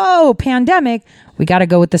 pandemic. We got to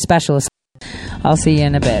go with the specialists. I'll see you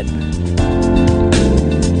in a bit.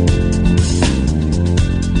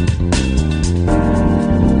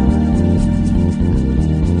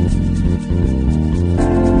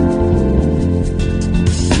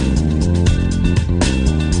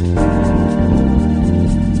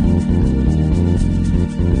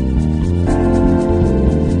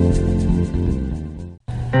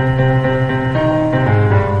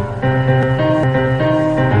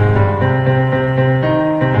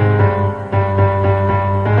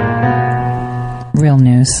 Real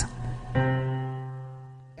news.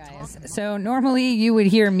 Guys, so normally you would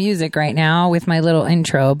hear music right now with my little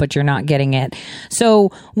intro, but you're not getting it. So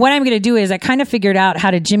what I'm going to do is I kind of figured out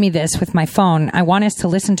how to jimmy this with my phone. I want us to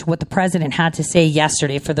listen to what the president had to say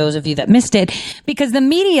yesterday for those of you that missed it, because the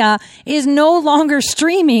media is no longer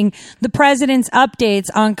streaming the president's updates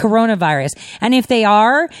on coronavirus. And if they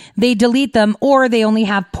are, they delete them or they only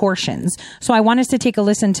have portions. So I want us to take a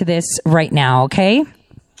listen to this right now, okay?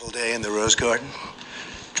 Full day in the Rose Garden.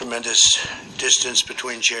 Tremendous distance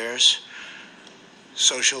between chairs.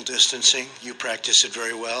 Social distancing. You practice it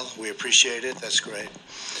very well. We appreciate it. That's great.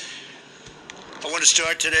 I want to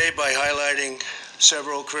start today by highlighting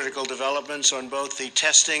several critical developments on both the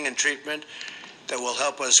testing and treatment that will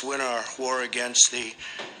help us win our war against the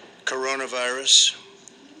coronavirus.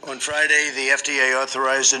 On Friday, the FDA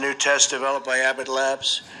authorized a new test developed by Abbott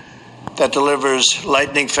Labs that delivers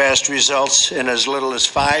lightning-fast results in as little as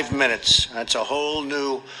 5 minutes. That's a whole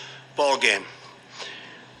new ballgame.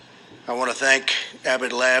 I want to thank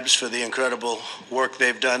Abbott Labs for the incredible work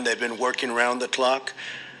they've done. They've been working around the clock.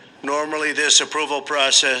 Normally, this approval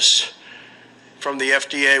process from the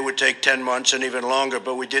FDA would take 10 months and even longer,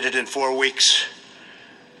 but we did it in 4 weeks.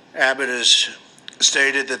 Abbott has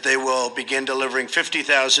stated that they will begin delivering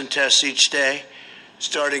 50,000 tests each day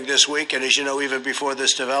starting this week. And as you know, even before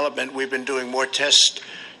this development, we've been doing more tests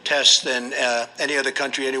than any other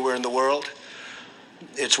country anywhere in the world.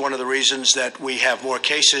 It's one of the reasons that we have more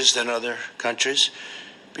cases than other countries,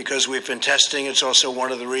 because we've been testing. It's also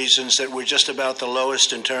one of the reasons that we're just about the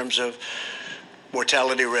lowest in terms of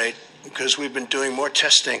mortality rate, because we've been doing more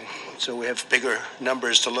testing, so we have bigger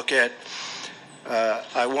numbers to look at.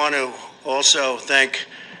 I want to also thank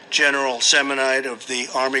General Semonite of the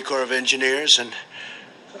Army Corps of Engineers and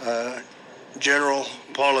General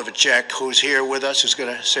Pavlovchek, who's here with us, who's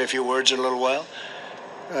going to say a few words in a little while.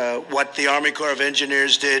 What the Army Corps of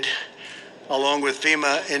Engineers did, along with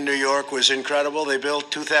FEMA in New York, was incredible. They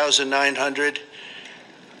built 2,900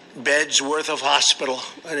 beds worth of hospital,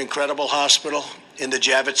 an incredible hospital in the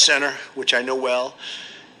Javits Center, which I know well.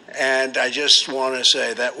 And I just want to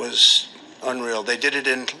say that was unreal. They did it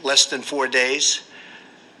in less than 4 days.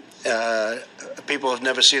 People have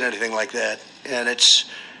never seen anything like that. And it's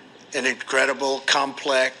an incredible,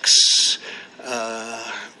 complex,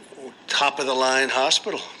 top-of-the-line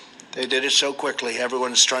hospital. They did it so quickly.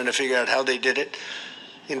 Everyone's trying to figure out how they did it,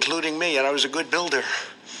 including me. And I was a good builder.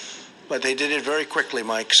 But they did it very quickly,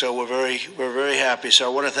 Mike. So we're very happy. So I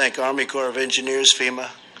want to thank Army Corps of Engineers, FEMA,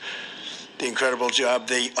 the incredible job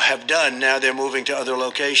they have done. Now they're moving to other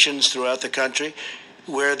locations throughout the country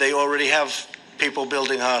where they already have people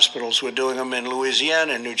building hospitals. We're doing them in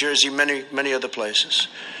Louisiana and New Jersey, many other places.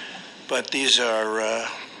 But these are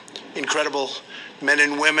incredible men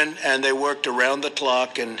and women, and they worked around the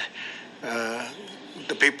clock, and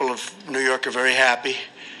the people of New York are very happy.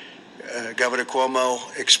 Governor Cuomo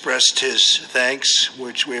expressed his thanks,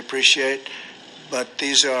 which we appreciate. But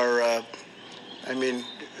these are,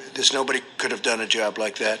 there's nobody could have done a job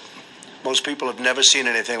like that. Most people have never seen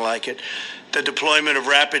anything like it. The deployment of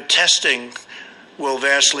rapid testing will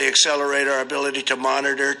vastly accelerate our ability to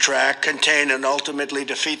monitor, track, contain, and ultimately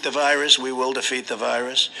defeat the virus. We will defeat the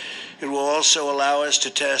virus. It will also allow us to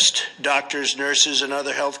test doctors, nurses, and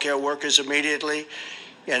other healthcare workers immediately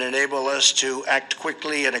and enable us to act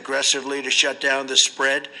quickly and aggressively to shut down the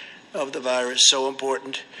spread of the virus, so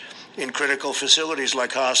important in critical facilities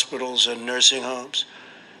like hospitals and nursing homes.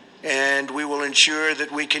 And we will ensure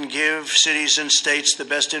that we can give cities and states the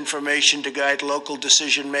best information to guide local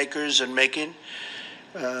decision makers and making.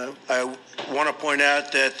 I want to point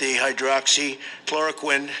out that the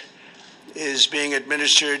hydroxychloroquine is being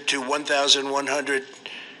administered to 1,100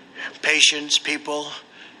 people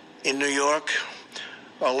in New York.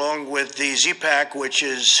 along with the Z-Pak, which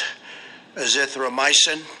is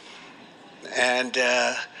azithromycin. And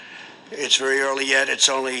it's very early yet. It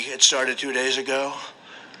started 2 days ago.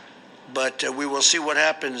 But we will see what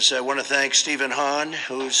happens. I want to thank Stephen Hahn,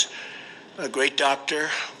 who's a great doctor,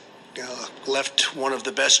 left one of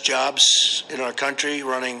the best jobs in our country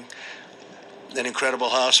running an incredible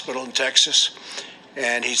hospital in Texas.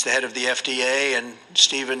 And he's the head of the FDA, and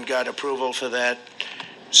Stephen got approval for that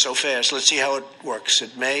so fast. Let's see how it works.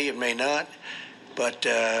 It may not, but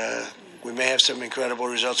we may have some incredible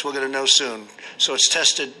results. We're going to know soon. So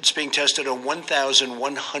it's being tested on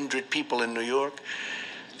 1,100 people in New York.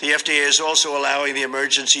 The FDA is also allowing the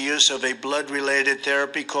emergency use of a blood-related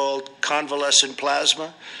therapy called convalescent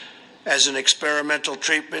plasma as an experimental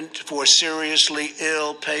treatment for seriously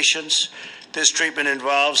ill patients. This treatment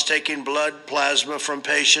involves taking blood plasma from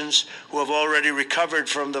patients who have already recovered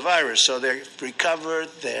from the virus. So they're recovered,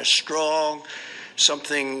 they're strong,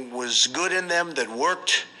 something was good in them that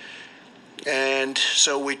worked. And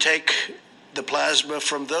so we take the plasma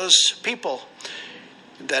from those people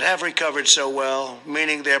that have recovered so well,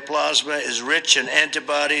 meaning their plasma is rich in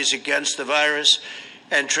antibodies against the virus,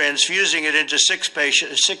 and transfusing it into sick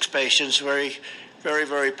patients very, very,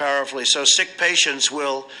 very powerfully. So sick patients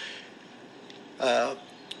will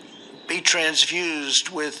be transfused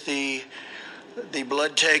with the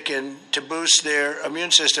blood taken to boost their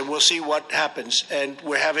immune system. We'll see what happens. And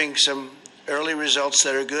we're having some early results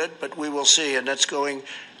that are good, but we will see. And that's going,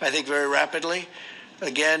 I think, very rapidly.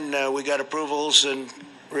 Again, we got approvals in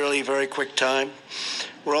really very quick time.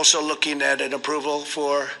 We're also looking at an approval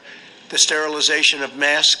for the sterilization of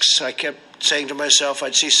masks. I kept saying to myself,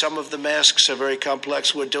 I'd see some of the masks are very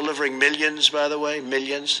complex. We're delivering millions, by the way,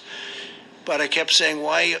 millions. But I kept saying,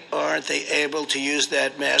 why aren't they able to use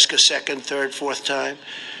that mask a second, third, fourth time?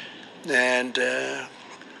 And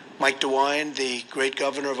Mike DeWine, the great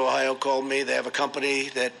governor of Ohio, called me. They have a company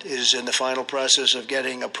that is in the final process of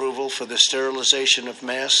getting approval for the sterilization of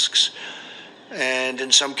masks. And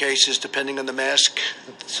in some cases, depending on the mask,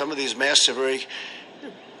 some of these masks are very,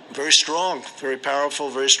 very strong, very powerful,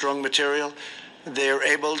 very strong material. They're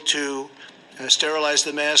able to sterilize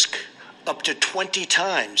the mask up to 20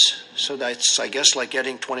 times. So that's, I guess, like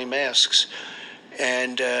getting 20 masks.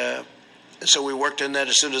 And so we worked on that.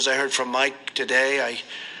 As soon as I heard from Mike today, I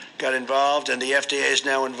got involved, and the FDA is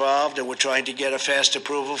now involved, and we're trying to get a fast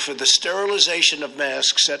approval for the sterilization of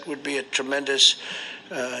masks. That would be a tremendous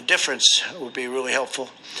difference. It would be really helpful.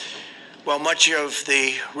 Well, much of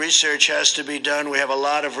the research has to be done. We have a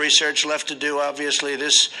lot of research left to do. Obviously,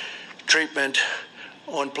 this treatment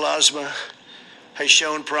on plasma has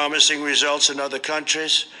shown promising results in other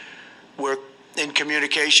countries. We're in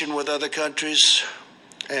communication with other countries,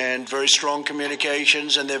 and very strong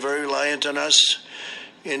communications, and they're very reliant on us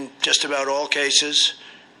in just about all cases.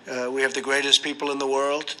 We have the greatest people in the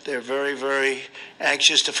world. They're very, very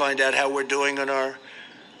anxious to find out how we're doing on our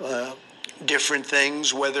different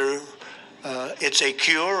things, whether it's a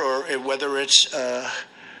cure or whether it's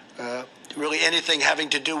really anything having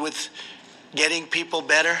to do with getting people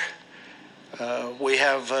better. We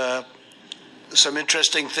have some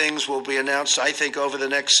interesting things will be announced, I think, over the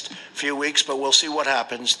next few weeks, but we'll see what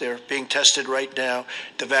happens. They're being tested right now.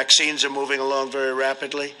 The vaccines are moving along very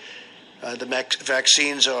rapidly. The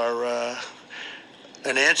vaccines are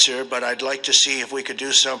an answer, but I'd like to see if we could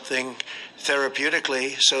do something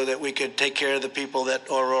therapeutically so that we could take care of the people that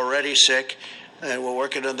are already sick. And we're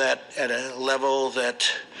working on that at a level that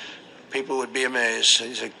people would be amazed.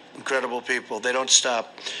 These are incredible people. They don't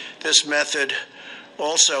stop. This method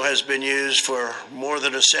also has been used for more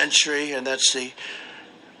than a century, and that's the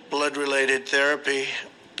blood-related therapy.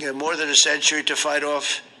 More than a century to fight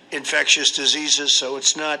off infectious diseases, so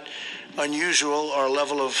it's not unusual. Our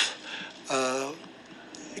level of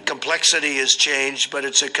complexity has changed, but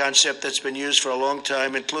it's a concept that's been used for a long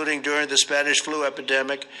time, including during the Spanish flu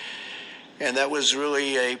epidemic. And that was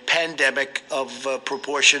really a pandemic of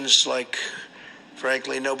proportions like,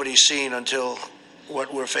 frankly, nobody's seen until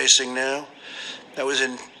what we're facing now. That was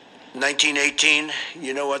in 1918.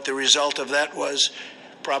 You know what the result of that was?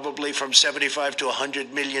 Probably from 75 to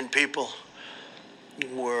 100 million people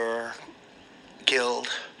were killed.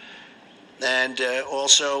 And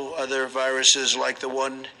also other viruses like the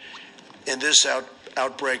one in this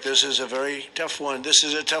outbreak. This is a very tough one. This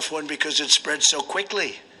is a tough one because it spread so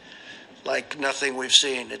quickly, like nothing we've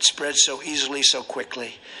seen. It spreads so easily, so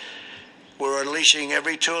quickly. We're unleashing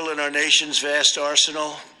every tool in our nation's vast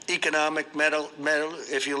arsenal, economic,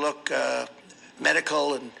 if you look,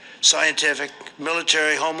 medical and scientific,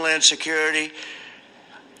 military, homeland security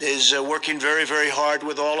is working very, very hard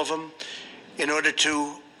with all of them in order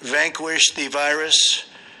to vanquish the virus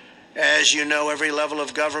As you know, every level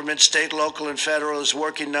of government, state, local, and federal, is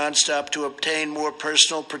working nonstop to obtain more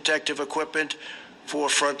personal protective equipment for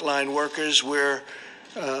frontline workers. We're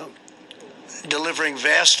delivering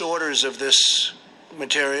vast orders of this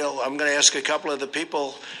material. I'm going to ask a couple of the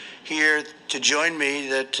people here to join me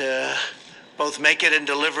that both make it and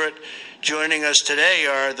deliver it. Joining us today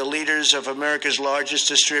are the leaders of America's largest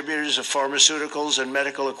distributors of pharmaceuticals and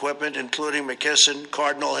medical equipment, including McKesson,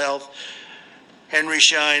 Cardinal Health, Henry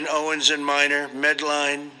Schein, Owens & Minor,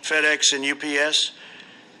 Medline, FedEx, and UPS.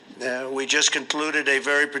 We just concluded a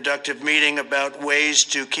very productive meeting about ways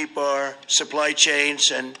to keep our supply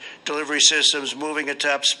chains and delivery systems moving at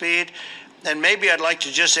top speed. And maybe I'd like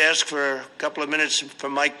to just ask for a couple of minutes for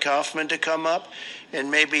Mike Kaufman to come up,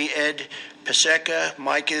 and maybe Ed Paseka.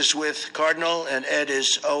 Mike is with Cardinal, and Ed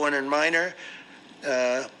is Owen & Minor.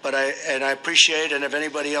 But I appreciate, and if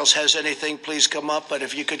anybody else has anything, please come up. But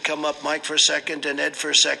if you could come up, Mike, for a second, and Ed for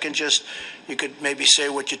a second, just you could maybe say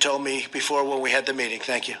what you told me before when we had the meeting.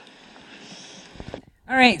 Thank you.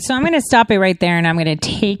 All right, so I'm going to stop it right there, and I'm going to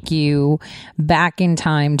take you back in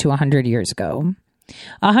time to 100 years ago.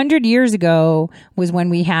 100 years ago was when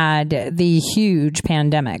we had the huge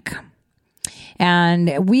pandemic.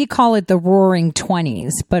 And we call it the Roaring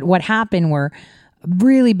 20s. But what happened were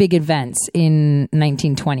really big events in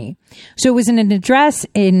 1920. So it was in an address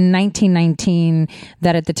in 1919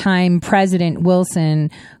 that at the time President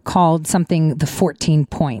Wilson called something the 14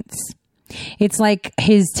 points. It's like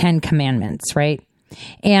his 10 commandments, right?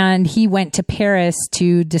 And he went to Paris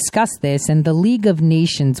to discuss this, and the League of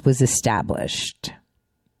Nations was established.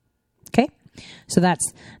 Okay? So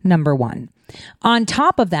that's number one. On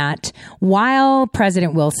top of that, while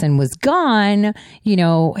President Wilson was gone, you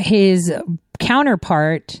know, his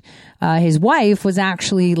counterpart, his wife, was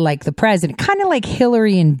actually like the president, kind of like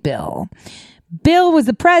Hillary and Bill. Bill was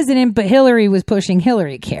the president, but Hillary was pushing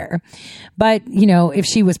Hillary care. But, you know, if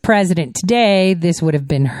she was president today, this would have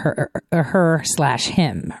been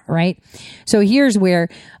her/him, right? So here's where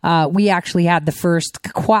we actually had the first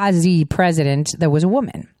quasi-president that was a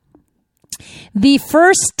woman. The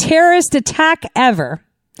first terrorist attack ever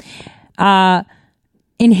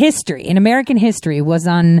in history, in American history, was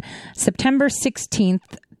on September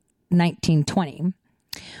 16th, 1920.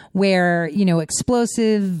 Where, you know,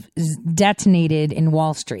 explosives detonated in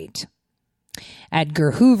Wall Street.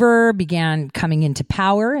 Edgar Hoover began coming into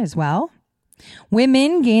power as well.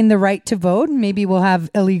 Women gained the right to vote. Maybe we'll have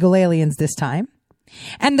illegal aliens this time.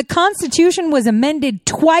 And the Constitution was amended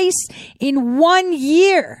twice in 1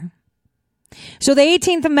 year. So the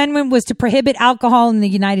 18th Amendment was to prohibit alcohol in the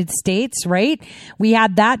United States, right? We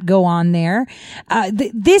had that go on there.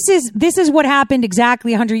 This is what happened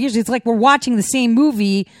exactly 100 years. It's like we're watching the same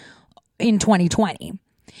movie in 2020.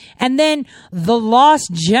 And then The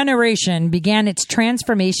Lost Generation began its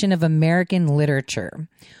transformation of American literature,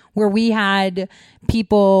 where we had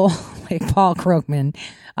people like Paul Krugman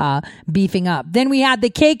beefing up. Then we had the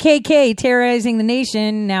KKK terrorizing the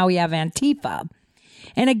nation. Now we have Antifa.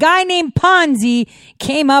 And a guy named Ponzi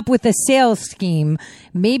came up with a sales scheme.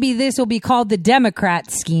 Maybe this will be called the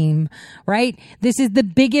Democrat scheme, right? This is the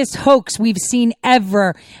biggest hoax we've seen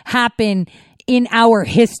ever happen in our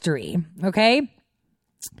history, okay?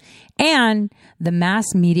 And the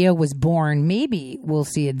mass media was born. Maybe we'll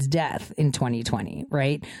see its death in 2020,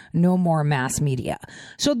 right? No more mass media.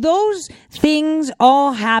 So those things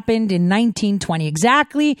all happened in 1920,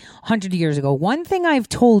 exactly 100 years ago. One thing I've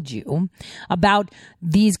told you about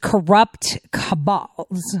these corrupt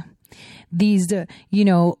cabals, these,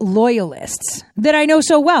 loyalists that I know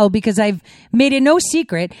so well because I've made it no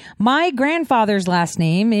secret. My grandfather's last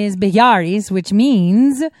name is Beyaris, which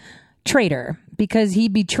means traitor, because he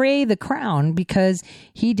betrayed the crown because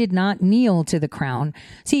he did not kneel to the crown.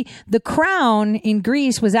 See, the crown in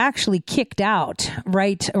Greece was actually kicked out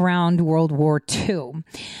right around World War II.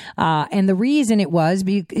 And the reason it was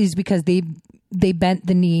is because they bent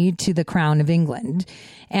the knee to the crown of England.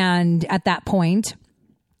 And at that point,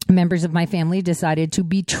 members of my family decided to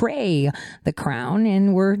betray the crown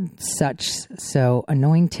and were so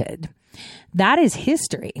anointed. That is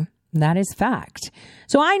history. That is fact.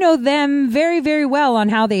 So I know them very, very well on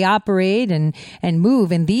how they operate and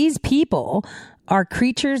move. And these people are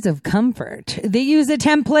creatures of comfort. They use a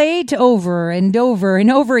template over and over and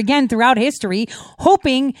over again throughout history,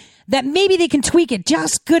 hoping that maybe they can tweak it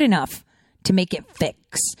just good enough to make it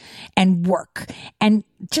fix and work and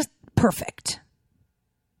just perfect.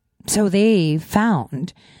 So they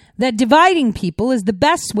found that dividing people is the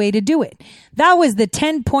best way to do it. That was the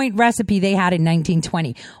 10-point recipe they had in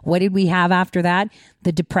 1920. What did we have after that?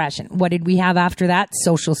 The Depression. What did we have after that?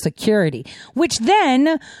 Social Security, which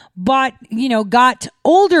then got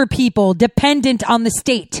older people dependent on the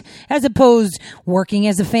state as opposed working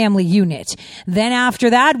as a family unit. Then after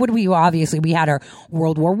that, obviously we had our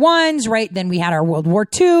World War I's, right? Then we had our World War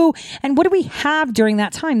II. And what do we have during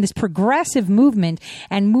that time? This progressive movement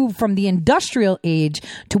and move from the industrial age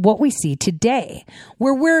to what we see today,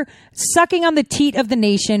 where we're sucking on the teat of the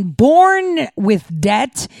nation, born with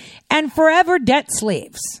debt and forever debt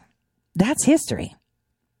slaves. That's history.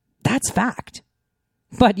 That's fact.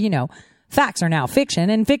 But, facts are now fiction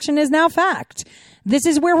and fiction is now fact. This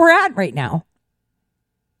is where we're at right now.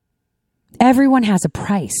 Everyone has a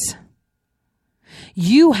price.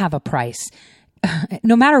 You have a price,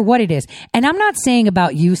 no matter what it is. And I'm not saying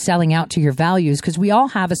about you selling out to your values, because we all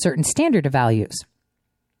have a certain standard of values.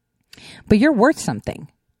 But you're worth something.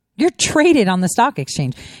 You're traded on the stock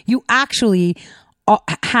exchange. You actually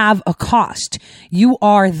have a cost. You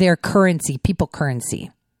are their currency, people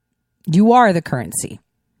currency. You are the currency.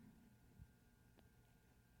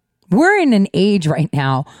 We're in an age right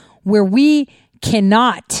now where we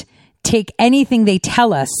cannot take anything they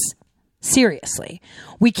tell us seriously.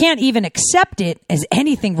 We can't even accept it as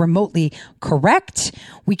anything remotely correct.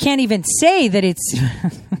 We can't even say that it's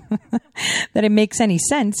that it makes any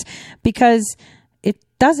sense, because it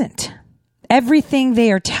doesn't. Everything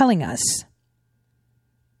they are telling us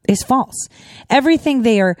is false. Everything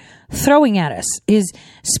they are throwing at us is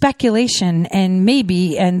speculation and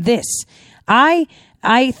maybe and this. I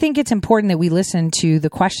think it's important that we listen to the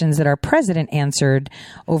questions that our president answered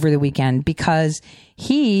over the weekend, because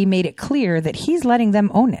he made it clear that he's letting them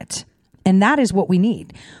own it. And that is what we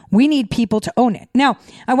need. We need people to own it. Now,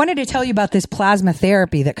 I wanted to tell you about this plasma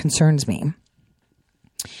therapy that concerns me.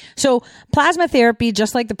 So plasma therapy,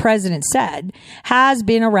 just like the president said, has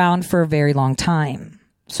been around for a very long time.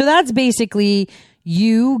 So that's basically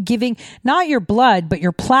you giving not your blood, but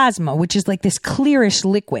your plasma, which is like this clearish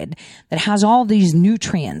liquid that has all these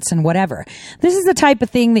nutrients and whatever. This is the type of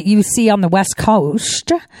thing that you see on the West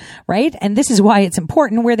Coast, right? And this is why it's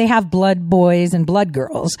important, where they have blood boys and blood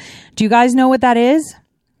girls. Do you guys know what that is?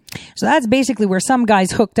 So that's basically where some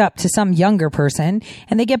guy's hooked up to some younger person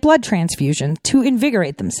and they get blood transfusion to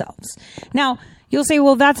invigorate themselves. Now, you'll say,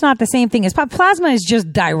 well, that's not the same thing as plasma. Is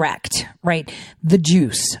just direct, right? The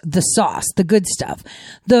juice, the sauce, the good stuff.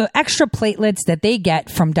 The extra platelets that they get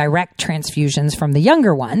from direct transfusions from the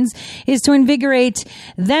younger ones is to invigorate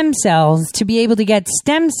themselves, to be able to get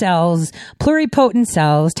stem cells, pluripotent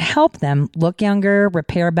cells, to help them look younger,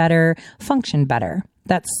 repair better, function better.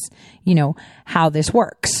 That's, how this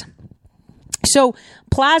works. So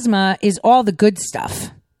plasma is all the good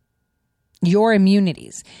stuff. Your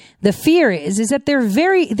immunities. The fear is that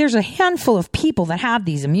there's a handful of people that have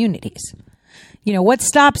these immunities. What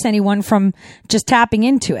stops anyone from just tapping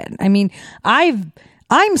into it? I mean, I'm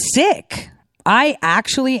sick. I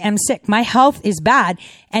actually am sick. My health is bad.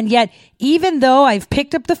 And yet, even though I've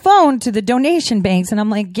picked up the phone to the donation banks and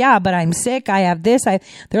I'm like, yeah, but I'm sick. I have this.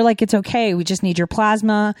 They're like, it's okay. We just need your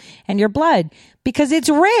plasma and your blood, because it's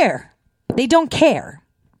rare. They don't care.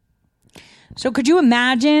 So could you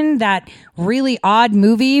imagine that really odd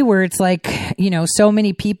movie where it's like, so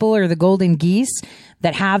many people are the golden geese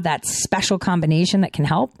that have that special combination that can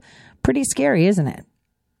help? Pretty scary, isn't it?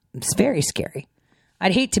 It's very scary.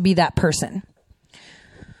 I'd hate to be that person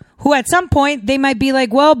who at some point they might be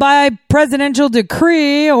like, well, by presidential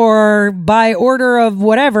decree or by order of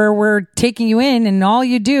whatever, we're taking you in, and all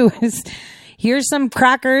you do is here's some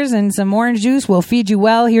crackers and some orange juice. We'll feed you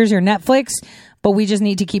well. Here's your Netflix. But we just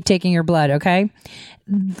need to keep taking your blood, okay?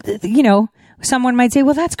 Someone might say,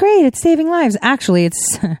 well, that's great. It's saving lives. Actually,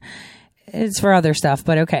 it's for other stuff,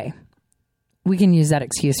 but okay. We can use that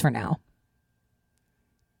excuse for now.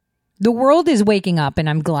 The world is waking up, and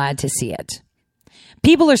I'm glad to see it.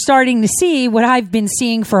 People are starting to see what I've been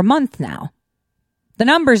seeing for a month now. The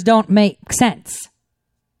numbers don't make sense.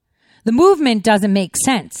 The movement doesn't make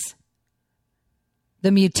sense. The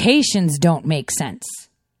mutations don't make sense.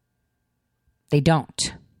 They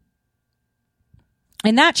don't.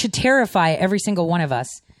 And that should terrify every single one of us,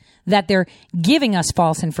 that they're giving us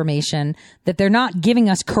false information, that they're not giving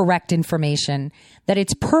us correct information, that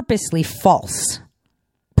it's purposely false.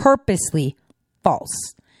 Purposely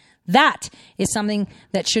false. That is something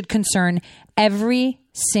that should concern every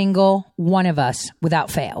single one of us without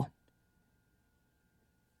fail.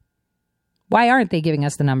 Why aren't they giving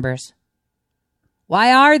us the numbers?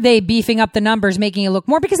 Why are they beefing up the numbers, making it look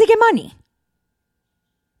more? Because they get money.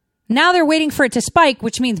 Now they're waiting for it to spike,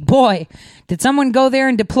 which means, boy, did someone go there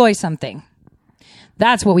and deploy something?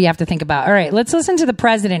 That's what we have to think about. All right, let's listen to the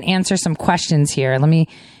president answer some questions here. Let me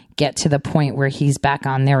get to the point where he's back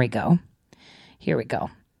on. There we go. Here we go.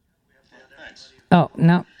 Oh,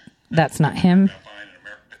 no, that's not him.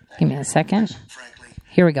 Give me a second.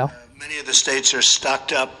 Here we go. Many of the states are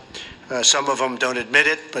stocked up. Some of them don't admit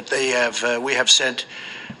it, but they have. We have sent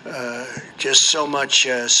just so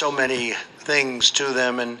many things to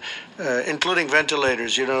them, and including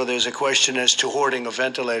ventilators. You know, there's a question as to hoarding of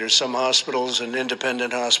ventilators. Some hospitals and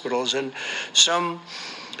independent hospitals and some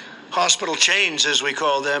hospital chains, as we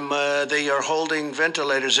call them, they are holding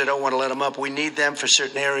ventilators. They don't want to let them up. We need them for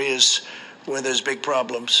certain areas where there's big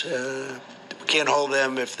problems. We can't hold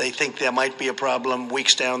them if they think there might be a problem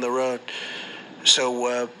weeks down the road.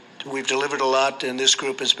 So we've delivered a lot, and this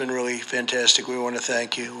group has been really fantastic. We want to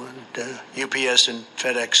thank you. And UPS and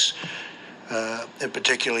FedEx, in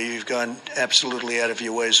particular, you've gone absolutely out of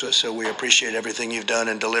your ways, so we appreciate everything you've done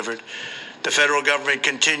and delivered. The federal government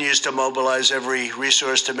continues to mobilize every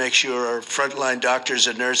resource to make sure our frontline doctors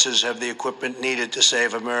and nurses have the equipment needed to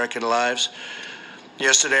save American lives.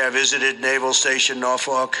 Yesterday, I visited Naval Station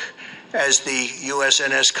Norfolk as the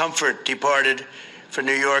USNS Comfort departed for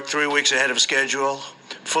New York 3 weeks ahead of schedule,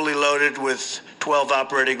 fully loaded with 12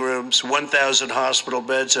 operating rooms, 1,000 hospital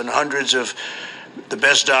beds, and hundreds of the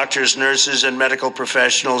best doctors, nurses, and medical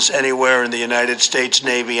professionals anywhere in the United States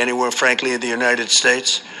Navy, anywhere, frankly, in the United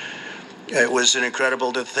States. It was an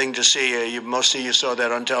incredible thing to see. Most of you saw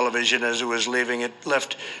that on television as it was leaving. It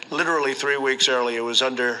left literally 3 weeks early. It was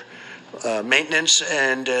under maintenance,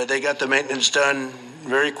 and they got the maintenance done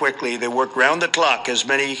very quickly. They worked round the clock, as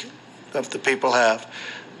many of the people have,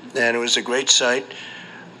 and it was a great sight.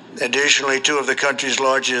 Additionally, two of the country's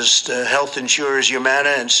largest health insurers, Humana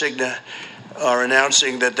and Cigna, are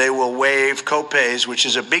announcing that they will waive copays, which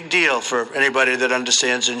is a big deal for anybody that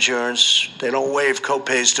understands insurance. They don't waive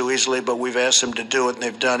copays too easily, but we've asked them to do it, and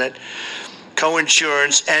they've done it.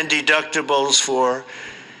 Coinsurance and deductibles for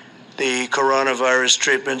the coronavirus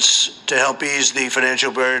treatments to help ease the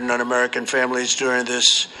financial burden on American families during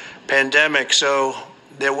this pandemic. So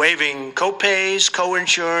they're waiving copays,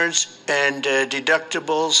 coinsurance, and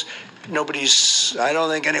deductibles. I don't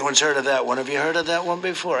think anyone's heard of that one. Have you heard of that one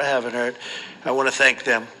before? I haven't heard. I want to thank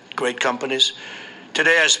them. Great companies.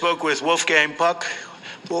 Today I spoke with Wolfgang Puck.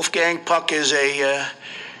 Wolfgang Puck is a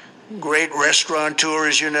great restaurateur,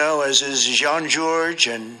 as you know, as is Jean-Georges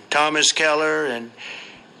and Thomas Keller and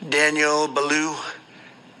Daniel Boulud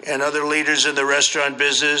and other leaders in the restaurant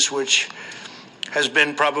business, which has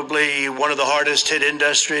been probably one of the hardest hit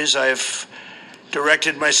industries. I've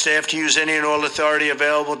directed my staff to use any and all authority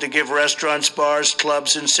available to give restaurants, bars,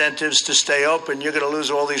 clubs incentives to stay open. You're going to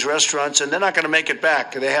lose all these restaurants, and they're not going to make it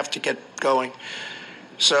back. They have to get going.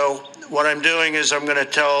 So what I'm doing is I'm going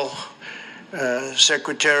to tell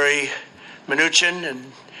Secretary Mnuchin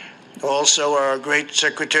and also our great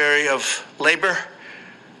Secretary of Labor,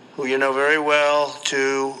 who you know very well,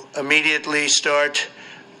 to immediately start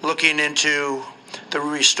looking into the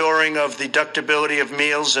restoring of the deductibility of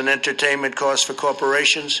meals and entertainment costs for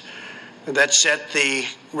corporations. That set the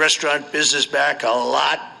restaurant business back a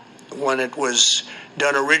lot when it was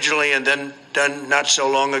done originally and then done not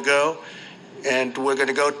so long ago. And we're going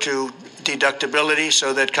to go to deductibility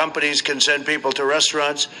so that companies can send people to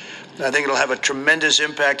restaurants. I think it'll have a tremendous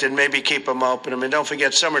impact and maybe keep them open. I mean, don't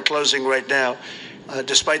forget, some are closing right now,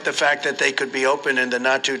 despite the fact that they could be open in the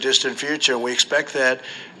not too distant future. We expect that.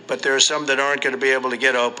 But there are some that aren't going to be able to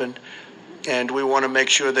get open, and we want to make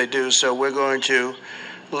sure they do. So we're going to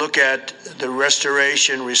look at the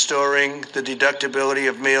restoring the deductibility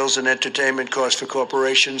of meals and entertainment costs for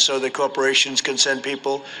corporations so that corporations can send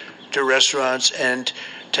people to restaurants and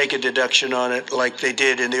take a deduction on it like they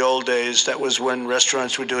did in the old days. That was when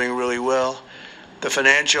restaurants were doing really well. The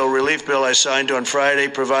financial relief bill I signed on Friday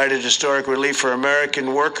provided historic relief for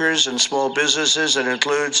American workers and small businesses and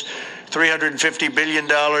includes $350 billion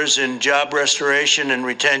in job restoration and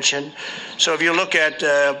retention. So if you look at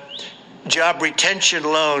job retention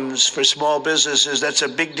loans for small businesses, that's a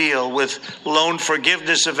big deal, with loan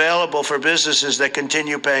forgiveness available for businesses that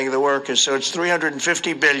continue paying the workers. So it's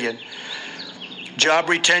 $350 billion. Job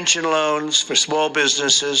retention loans for small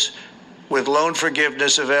businesses with loan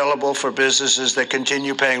forgiveness available for businesses that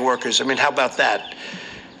continue paying workers. I mean, how about that?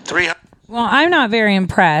 Well, I'm not very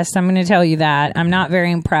impressed. I'm going to tell you that. I'm not very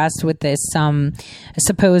impressed with this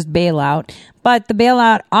supposed bailout. But the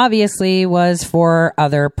bailout obviously was for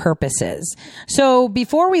other purposes. So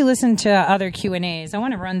before we listen to other Q&As, I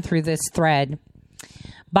want to run through this thread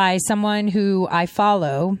by someone who I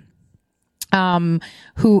follow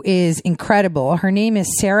who is incredible. Her name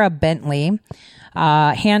is Sarah Bentley.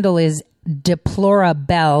 Handle is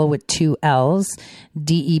Deplorabelle with 2 L's,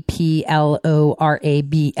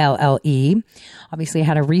 DEPLORABLLE. Obviously, I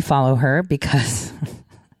had to refollow her because,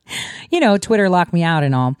 Twitter locked me out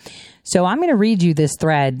and all. So I'm going to read you this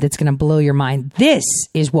thread that's going to blow your mind. This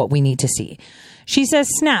is what we need to see. She says,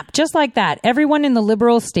 snap, just like that, everyone in the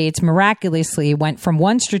liberal states miraculously went from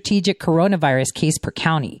one strategic coronavirus case per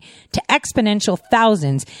county to exponential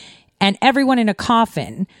thousands and everyone in a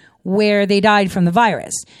coffin where they died from the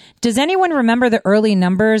virus. Does anyone remember the early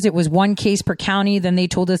numbers? It was 1 case per county. Then they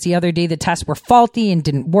told us the other day the tests were faulty and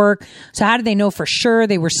didn't work. So how did they know for sure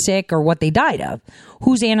they were sick or what they died of?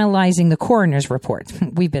 Who's analyzing the coroner's reports?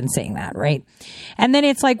 We've been saying that, right? And then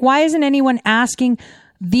it's like, why isn't anyone asking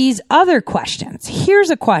these other questions?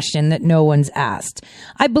 Here's a question that no one's asked.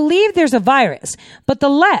 I believe there's a virus, but the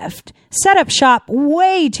left set up shop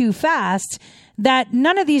way too fast that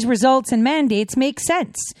none of these results and mandates make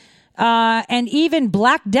sense. And even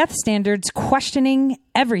Black Death standards questioning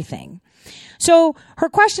everything. So her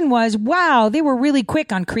question was, wow, they were really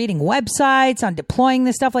quick on creating websites, on deploying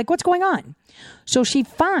this stuff. Like, what's going on? So she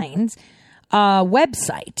finds a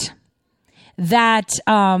website that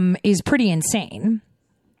is pretty insane,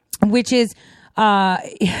 which is,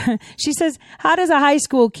 she says, how does a high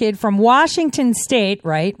school kid from Washington State,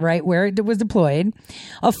 right where it was deployed,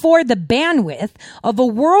 afford the bandwidth of a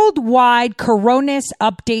worldwide Coronis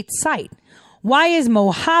update site? Why is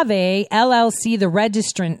Mojave LLC, the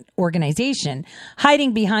registrant organization,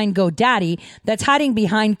 hiding behind GoDaddy that's hiding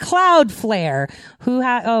behind Cloudflare?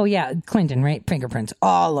 Clinton, right? Fingerprints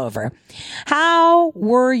all over. How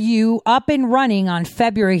were you up and running on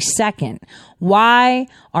February 2nd? Why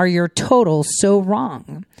are your totals so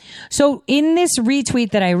wrong? So in this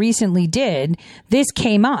retweet that I recently did, this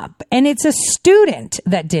came up, and it's a student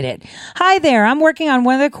that did it. Hi there, I'm working on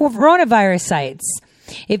one of the coronavirus sites.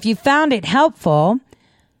 If you found it helpful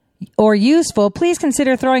or useful, please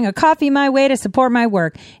consider throwing a coffee my way to support my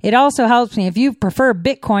work. It also helps me if you prefer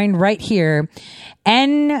Bitcoin right here.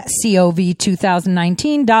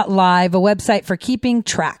 NCOV2019.live, a website for keeping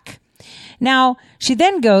track. Now, she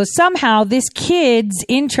then goes, somehow this kid's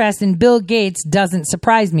interest in Bill Gates doesn't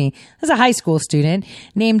surprise me. There's a high school student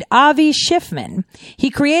named Avi Schiffman. He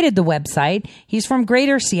created the website. He's from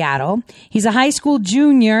Greater Seattle. He's a high school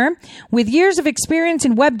junior with years of experience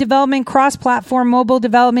in web development, cross-platform mobile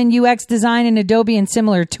development, UX design, and Adobe and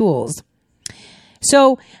similar tools.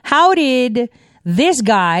 So how did this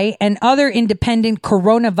guy and other independent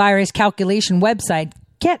coronavirus calculation website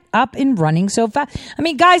get up and running so fast? I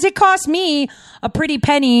mean, guys, it cost me a pretty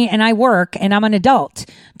penny, and I work and I'm an adult,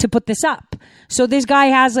 to put this up. So this guy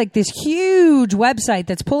has like this huge website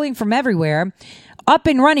that's pulling from everywhere, up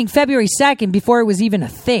and running February 2nd before it was even a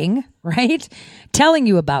thing, right? Telling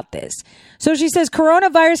you about this. So she says,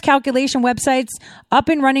 coronavirus calculation websites up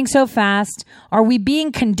and running so fast. Are we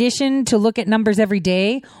being conditioned to look at numbers every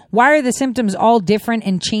day? Why are the symptoms all different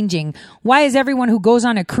and changing? Why is everyone who goes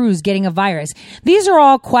on a cruise getting a virus? These are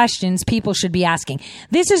all questions people should be asking.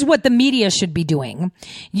 This is what the media should be doing.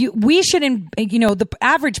 We shouldn't, the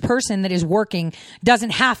average person that is working doesn't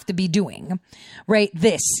have to be doing, right?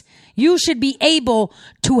 This. You should be able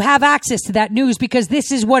to have access to that news because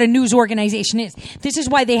this is what a news organization is. This is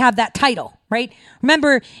why they have that title, right?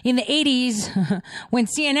 Remember in the 80s when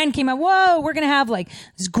CNN came out, whoa, we're going to have like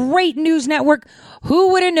this great news network.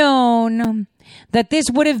 Who would have known that this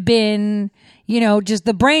would have been, just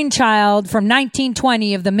the brainchild from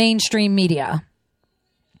 1920 of the mainstream media?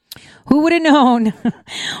 Who would have known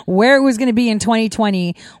where it was going to be in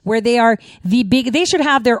 2020, where they are they should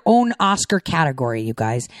have their own Oscar category, you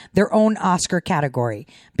guys, their own Oscar category,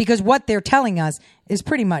 because what they're telling us is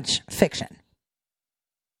pretty much fiction.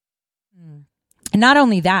 And not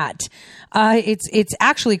only that, it's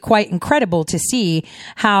actually quite incredible to see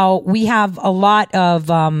how we have a lot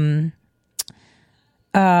of,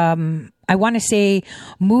 I want to say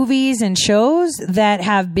movies and shows that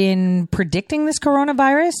have been predicting this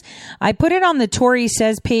coronavirus. I put it on the Tori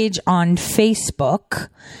Says page on Facebook.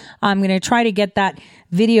 I'm going to try to get that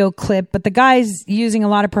video clip, but the guy's using a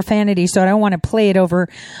lot of profanity, so I don't want to play it over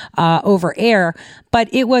air.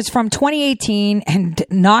 But it was from 2018, and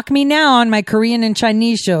knock me now on my Korean and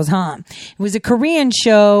Chinese shows, huh? It was a Korean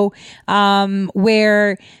show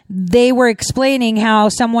where they were explaining how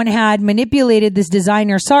someone had manipulated this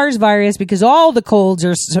designer SARS virus because all the colds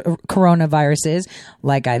are coronaviruses,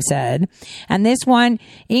 like I've said. And this one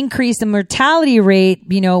increased the mortality rate,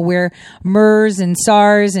 where MERS and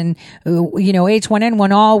SARS and, H1N1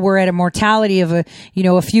 when all were at a mortality of a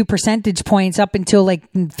few percentage points up until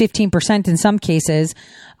like 15% in some cases,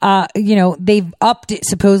 they've upped it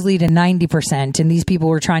supposedly to 90%. And these people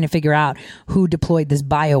were trying to figure out who deployed this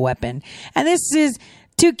bioweapon. And this is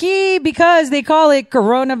Tuki because they call it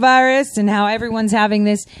coronavirus and how everyone's having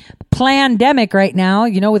this plandemic right now,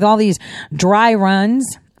 with all these dry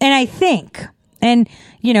runs. And I think,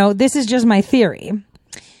 this is just my theory,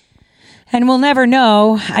 and we'll never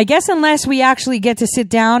know, I guess, unless we actually get to sit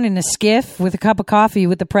down in a skiff with a cup of coffee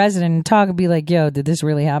with the president and talk and be like, yo, did this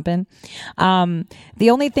really happen? The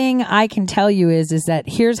only thing I can tell you is that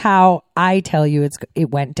here's how I tell you it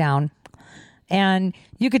went down. And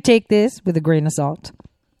you could take this with a grain of salt.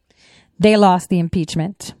 They lost the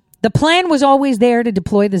impeachment. The plan was always there to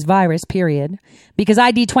deploy this virus, period, because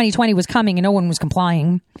ID 2020 was coming and no one was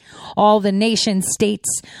complying. All the nation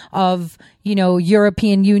states of,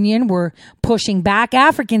 European Union were pushing back.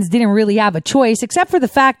 Africans didn't really have a choice, except for the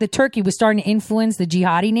fact that Turkey was starting to influence the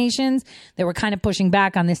jihadi nations. They were kind of pushing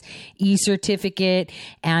back on this e-certificate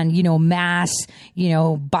and, mass,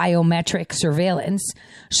 biometric surveillance.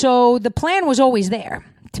 So the plan was always there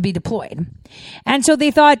to be deployed. And so they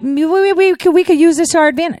thought, we could use this to our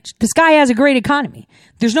advantage. This guy has a great economy.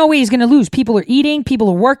 There's no way he's going to lose. People are eating. People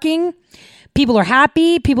are working. People are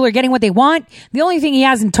happy. People are getting what they want. The only thing he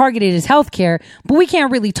hasn't targeted is healthcare, but we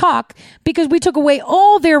can't really talk because we took away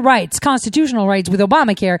all their rights, constitutional rights with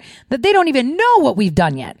Obamacare, that they don't even know what we've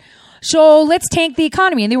done yet. So let's tank the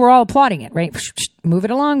economy. And they were all applauding it, right? Move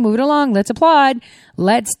it along. Let's applaud.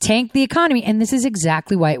 Let's tank the economy. And this is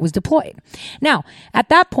exactly why it was deployed. Now, at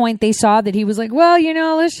that point, they saw that he was like, well,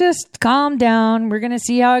 let's just calm down. We're going to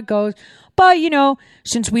see how it goes. But,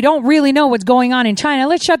 since we don't really know what's going on in China,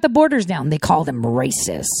 let's shut the borders down. They call them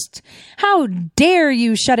racist. How dare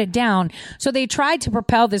you shut it down? So they tried to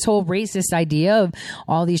propel this whole racist idea of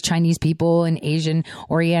all these Chinese people and Asian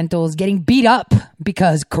Orientals getting beat up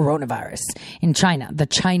because coronavirus in China, the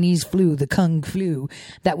Chinese flu, the Kung flu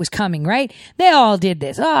that was coming, right? They all did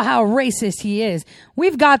this. Oh, how racist he is.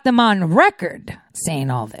 We've got them on record saying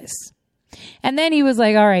all this. And then he was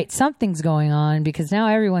like, all right, something's going on because now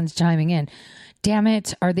everyone's chiming in. Damn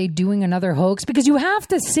it. Are they doing another hoax? Because you have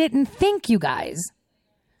to sit and think, you guys,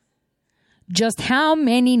 just how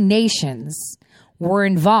many nations were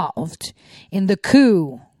involved in the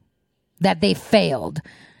coup that they failed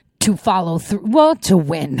to follow through, to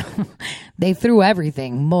win. They threw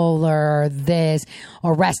everything. Mueller, this,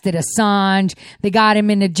 arrested Assange. They got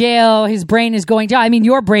him into jail. His brain is going jello. I mean,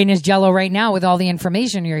 your brain is jello right now with all the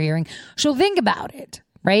information you're hearing. So think about it,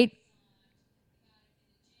 right?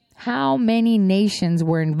 How many nations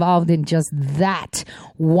were involved in just that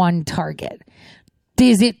one target?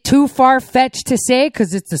 Is it too far-fetched to say,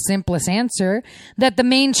 because it's the simplest answer, that the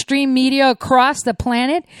mainstream media across the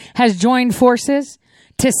planet has joined forces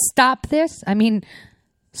to stop this? I mean,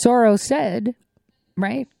 Soros said,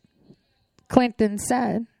 right? Clinton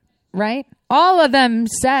said, right? All of them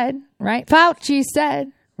said, right? Fauci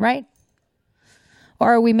said, right?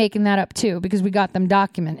 Or are we making that up too because we got them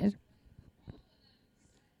documented?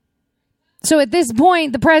 So at this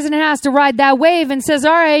point, the president has to ride that wave and says,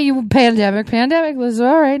 all right, you pandemic,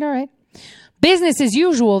 all right. Business as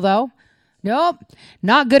usual, though. Nope,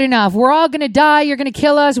 not good enough. We're all going to die. You're going to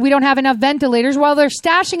kill us. We don't have enough ventilators while they're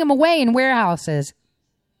stashing them away in warehouses.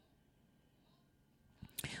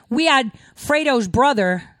 We had Fredo's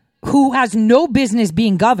brother, who has no business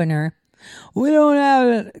being governor. We don't have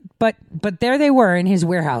it. But there they were in his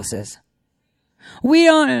warehouses.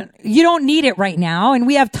 You don't need it right now, and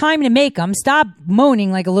we have time to make them. Stop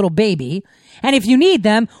moaning like a little baby. And if you need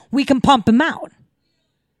them, we can pump them out.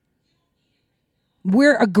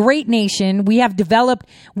 We're a great nation.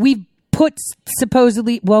 We've put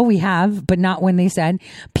supposedly, we have, but not when they said,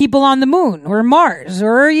 people on the moon or Mars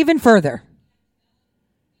or even further.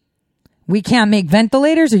 We can't make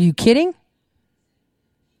ventilators? Are you kidding?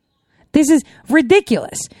 This is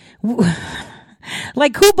ridiculous.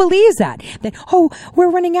 Like, who believes that? That, we're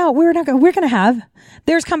running out. We're going to have.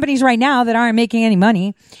 There's companies right now that aren't making any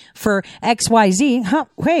money for XYZ.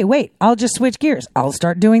 Hey, wait, I'll just switch gears. I'll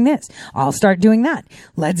start doing this. I'll start doing that.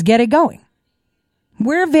 Let's get it going.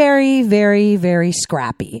 We're very, very, very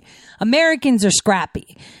scrappy. Americans are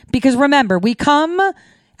scrappy because remember, we come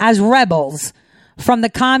as rebels from the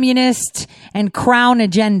communist and crown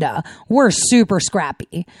agenda. We're super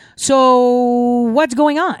scrappy. So what's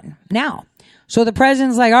going on now? So the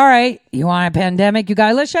president's like, all right, you want a pandemic? You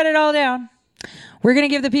guys, let's shut it all down. We're going to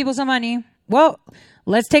give the people some money. Well,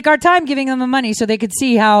 let's take our time giving them the money so they could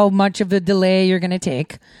see how much of a delay you're going to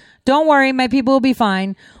take. Don't worry, my people will be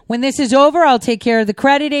fine. When this is over, I'll take care of the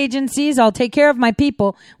credit agencies. I'll take care of my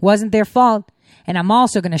people. Wasn't their fault. And I'm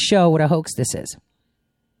also going to show what a hoax this is.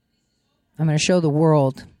 I'm going to show the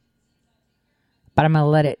world, but I'm going to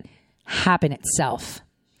let it happen itself.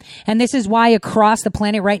 And this is why across the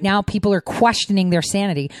planet right now, people are questioning their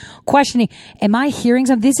sanity, questioning, am I hearing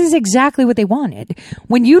something? This is exactly what they wanted.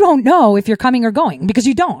 When you don't know if you're coming or going, because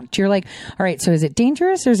you don't. You're like, all right, so is it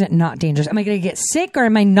dangerous or is it not dangerous? Am I going to get sick or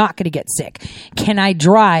am I not going to get sick? Can I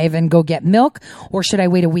drive and go get milk, or should I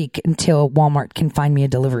wait a week until Walmart can find me a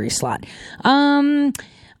delivery slot?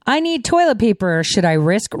 I need toilet paper. Should I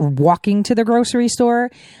risk walking to the grocery store?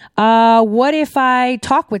 What if I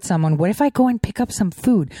talk with someone? What if I go and pick up some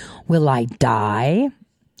food? Will I die?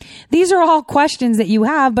 These are all questions that you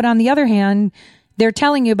have, but on the other hand, they're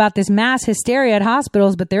telling you about this mass hysteria at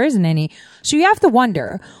hospitals, but there isn't any. So you have to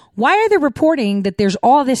wonder, why are they reporting that there's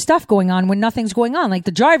all this stuff going on when nothing's going on? Like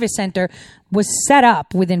the Jarvis Center was set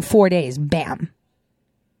up within 4 days. Bam.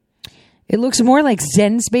 It looks more like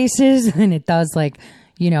Zen spaces than it does like,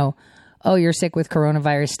 you know, oh, you're sick with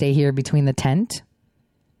coronavirus, stay here between the tent.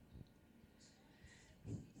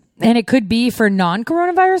 And it could be for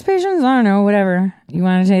non-coronavirus patients. I don't know, whatever. You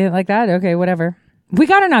want to say it like that? Okay, whatever. We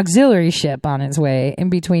got an auxiliary ship on its way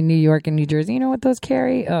in between New York and New Jersey. You know what those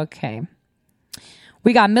carry? Okay.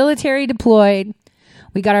 We got military deployed.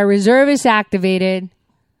 We got our reservists activated.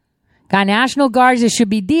 Got National Guards that should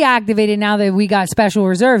be deactivated now that we got special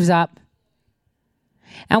reserves up.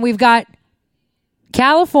 And we've got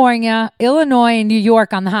California, Illinois, and New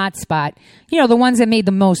York on the hot spot. You know, the ones that made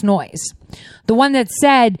the most noise. The one that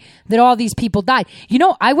said that all these people died. You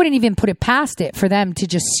know, I wouldn't even put it past it for them to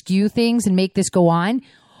just skew things and make this go on.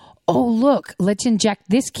 Oh, look, let's inject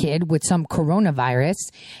this kid with some coronavirus.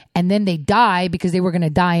 And then they die because they were going to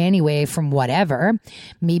die anyway from whatever.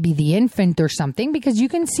 Maybe the infant or something, because you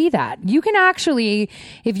can see that. You can actually,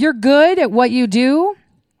 if you're good at what you do,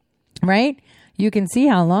 right? You can see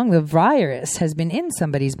how long the virus has been in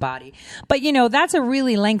somebody's body. But, you know, that's a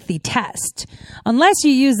really lengthy test. Unless you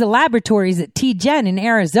use the laboratories at TGen in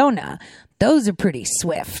Arizona, those are pretty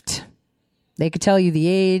swift. They could tell you the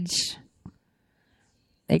age.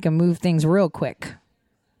 They can move things real quick.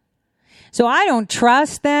 So I don't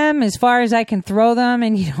trust them as far as I can throw them.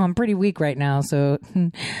 And, you know, I'm pretty weak right now, so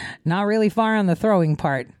not really far on the throwing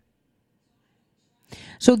part.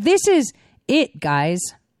 So this is it, guys.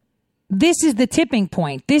 This is the tipping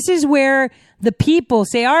point. This is where the people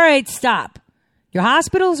say, all right, stop. Your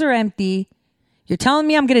hospitals are empty. You're telling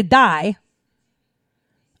me I'm going to die.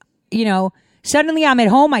 You know, suddenly I'm at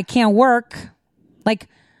home. I can't work. Like,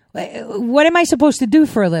 what am I supposed to do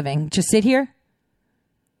for a living? Just sit here?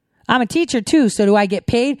 I'm a teacher too, so do I get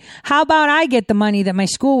paid? How about I get the money that my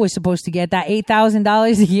school was supposed to get, that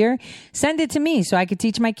 $8,000 a year? Send it to me so I could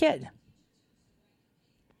teach my kid.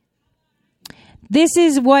 This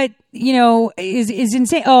is what, you know, is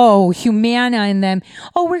insane. Oh, Humana and them.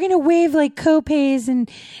 Oh, we're going to waive like copays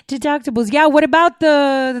and deductibles. Yeah, what about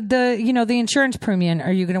the insurance premium?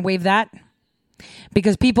 Are you going to waive that?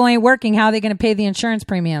 Because people ain't working. How are they going to pay the insurance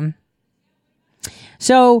premium?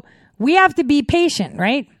 So we have to be patient,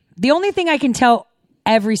 right? The only thing I can tell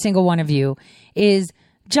every single one of you is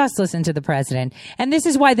just listen to the president. And this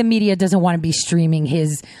is why the media doesn't want to be streaming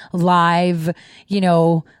his live,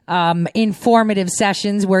 informative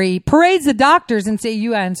sessions where he parades the doctors and say,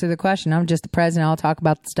 you answer the question. I'm just the president. I'll talk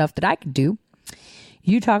about the stuff that I could do.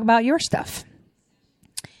 You talk about your stuff.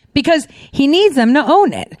 Because he needs them to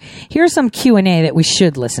own it. Here's some Q&A that we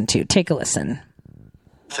should listen to. Take a listen.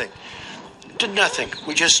 Did nothing.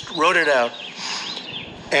 We just wrote it out.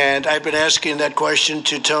 And I've been asking that question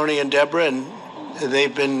to Tony and Deborah, and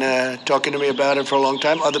they've been talking to me about it for a long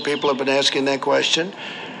time. Other people have been asking that question.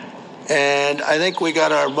 And I think we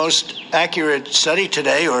got our most accurate study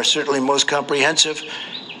today, or certainly most comprehensive.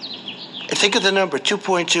 Think of the number,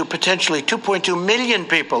 2.2, potentially 2.2 million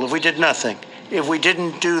people if we did nothing. If we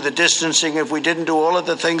didn't do the distancing, if we didn't do all of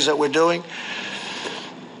the things that we're doing.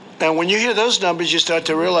 And when you hear those numbers, you start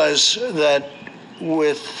to realize that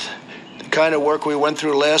with the kind of work we went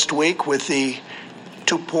through last week with the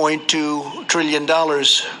 $2.2 trillion,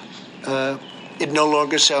 it no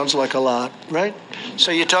longer sounds like a lot, right?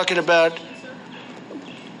 So you're talking about,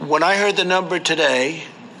 when I heard the number today,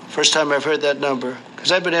 first time I've heard that number,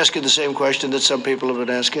 because I've been asking the same question that some people have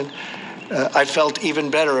been asking, I felt even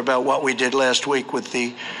better about what we did last week with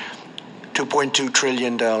the $2.2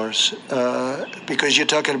 trillion, because you're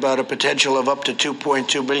talking about a potential of up to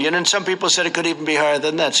 2.2 billion, and some people said it could even be higher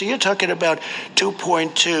than that. So you're talking about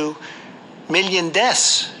 2.2 million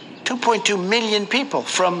deaths, 2.2 million people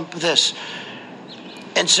from this.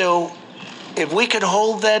 And so if we could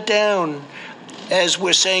hold that down, as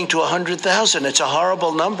we're saying, to 100,000, it's a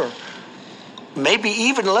horrible number. maybe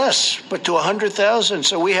even less, but to 100,000.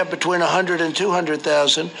 So we have between 100 and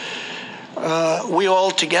 200,000. We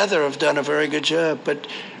all together have done a very good job. But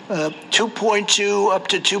 2.2 up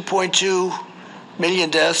to 2.2 million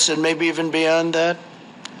deaths, and maybe even beyond that.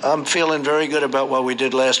 I'm feeling very good about what we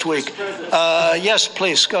did last week. Yes,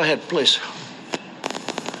 please, go ahead, please.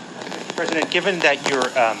 President, given that you're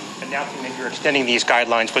announcing that you're extending these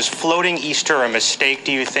guidelines, was floating Easter a mistake,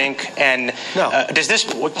 do you think? And No.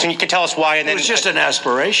 Can you tell us why? And then, it was just an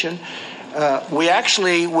aspiration. We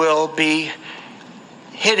actually will be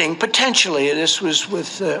hitting, potentially, this was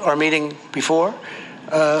with our meeting before,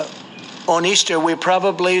 on Easter, we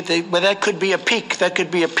probably, that could be a peak. That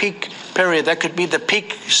could be a peak period. That could be the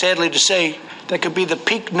peak, sadly to say, that could be the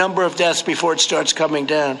peak number of deaths before it starts coming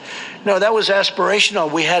down. No, that was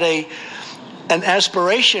aspirational. We had an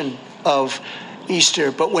aspiration of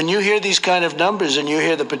Easter. But when you hear these kind of numbers and you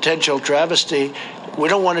hear the potential travesty, we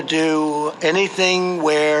don't want to do anything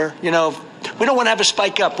where, we don't want to have a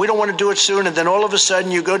spike up. We don't want to do it soon, and then all of a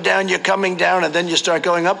sudden you go down, you're coming down, and then you start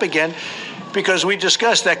going up again, because we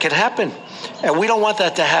discussed that could happen. And we don't want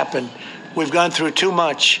that to happen. We've gone through too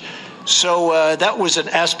much. So that was an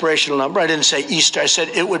aspirational number. I didn't say Easter. I said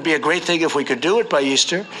it would be a great thing if we could do it by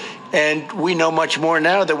Easter. And we know much more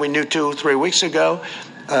now than we knew 2-3 weeks ago.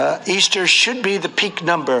 Easter should be the peak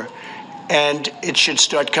number, and it should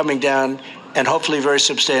start coming down, and hopefully very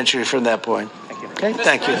substantially from that point. Thank you. Okay,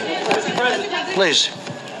 thank you. Please.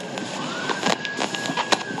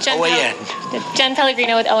 Jen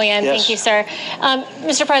Pellegrino with OAN. Yes. Thank you, sir.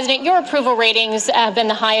 Mr. President, your approval ratings have been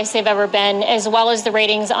the highest they've ever been, as well as the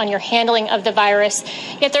ratings on your handling of the virus.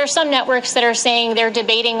 Yet there are some networks that are saying they're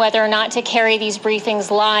debating whether or not to carry these briefings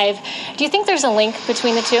live. Do you think there's a link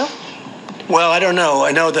between the two? Well, I don't know.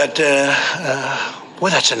 I know that,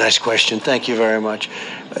 well, that's a nice question. Thank you very much.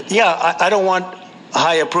 I don't want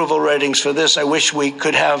high approval ratings for this. I wish we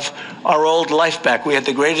could have our old life back. We had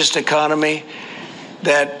the greatest economy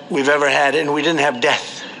that we've ever had, and we didn't have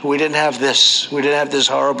death. We didn't have this. We didn't have this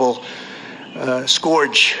horrible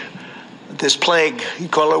scourge, this plague, you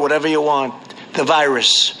call it whatever you want, the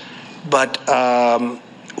virus. But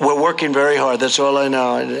we're working very hard. That's all I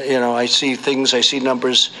know. I see things, I see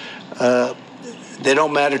numbers. They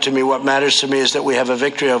don't matter to me. What matters to me is that we have a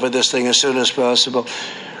victory over this thing as soon as possible.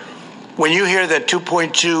 When you hear that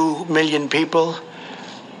 2.2 million people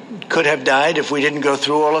could have died if we didn't go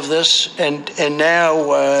through all of this, and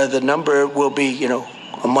now the number will be,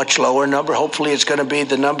 a much lower number. Hopefully it's going to be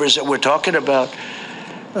the numbers that we're talking about.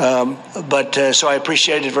 So I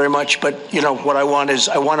appreciate it very much. But, what I want is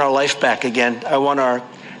I want our life back again. I want our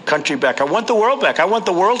country back. I want the world back. I want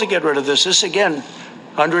the world to get rid of this. This, again,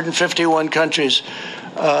 151 countries.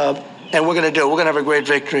 And we're going to do it. We're going to have a great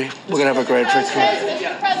victory. We're going to have a great victory.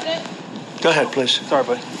 Mr. President. Go ahead, please. Sorry,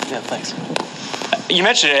 buddy. Yeah, thanks. You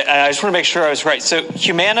mentioned it, and I just want to make sure I was right. So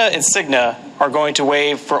Humana and Cigna are going to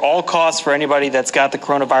waive for all costs for anybody that's got the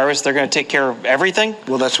coronavirus. They're going to take care of everything?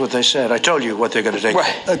 Well, that's what they said. I told you what they're going to take.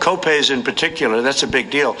 Right. Copays in particular, that's a big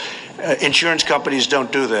deal. Insurance companies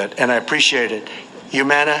don't do that, and I appreciate it.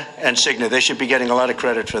 Humana and Cigna, they should be getting a lot of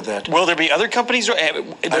credit for that. Will there be other companies? Or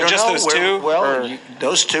just those two? Well,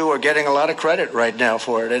 those two are getting a lot of credit right now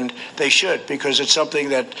for it, and they should, because it's something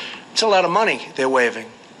that, it's a lot of money they're waiving.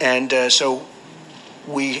 And so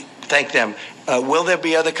we thank them. Will there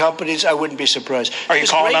be other companies? I wouldn't be surprised. Are you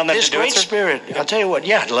calling on them to do it, There's great sir? spirit. I'll tell you what,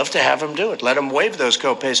 I'd love to have them do it. Let them waive those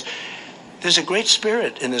copays. There's a great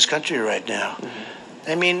spirit in this country right now.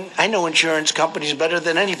 I mean, I know insurance companies better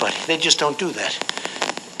than anybody. They just don't do that.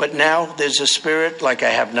 But now there's a spirit like I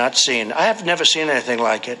have not seen. I have never seen anything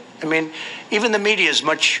like it. I mean, even the media is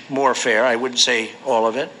much more fair. I wouldn't say all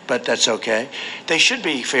of it, but that's okay. They should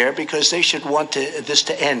be fair because they should want this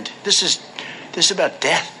to end. This is about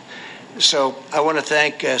death. So I want to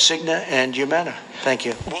thank Cigna and Humana. Thank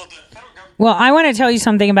you. Well, I want to tell you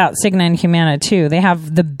something about Cigna and Humana, too. They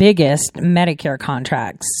have the biggest Medicare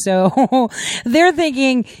contracts. So they're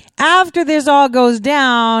thinking after this all goes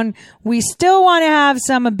down, we still want to have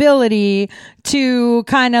some ability to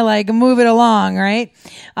kind of like move it along, right?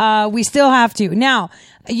 We still have to. Now,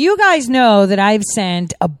 you guys know that I've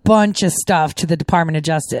sent a bunch of stuff to the Department of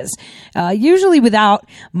Justice, usually without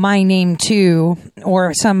my name too,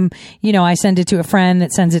 or some, I send it to a friend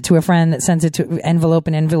that sends it to a friend that sends it to envelope,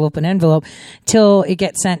 till it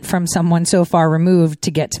gets sent from someone so far removed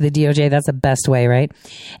to get to the DOJ. That's the best way, right?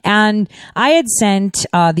 And I had sent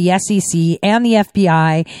the SEC and the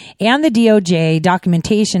FBI and the DOJ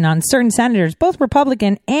documentation on certain senators, both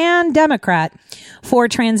Republican and Democrat, for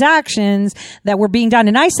transactions that were being done.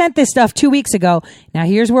 And I sent this stuff 2 weeks ago. Now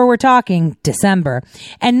here's where we're talking December,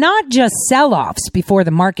 and not just sell-offs before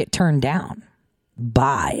the market turned down.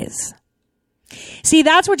 buys. See,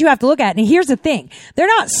 that's what you have to look at. And here's the thing. They're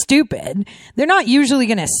not stupid. They're not usually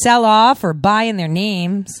going to sell off or buy in their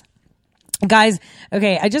names. Guys,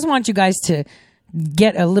 okay, I just want you guys to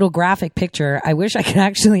get a little graphic picture. I wish I could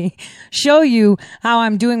actually show you how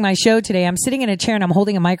I'm doing my show today. I'm sitting in a chair and I'm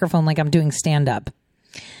holding a microphone like I'm doing stand-up.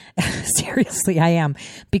 Seriously, I am,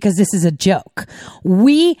 because this is a joke.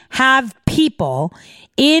 We have people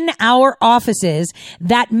in our offices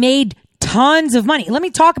that made tons of money. Let me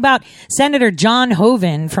talk about Senator John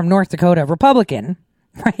Hoeven from North Dakota, Republican,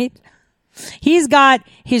 right? He's got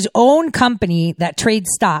his own company that trades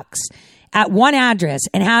stocks at one address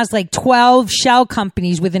and has like 12 shell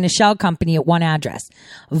companies within a shell company at one address.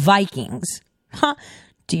 Vikings. Huh?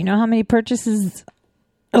 Do you know how many purchases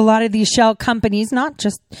a lot of these shell companies, I'm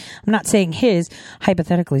not saying his,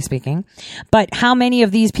 hypothetically speaking, but how many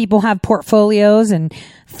of these people have portfolios and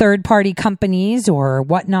third-party companies or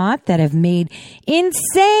whatnot that have made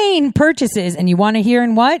insane purchases? And you want to hear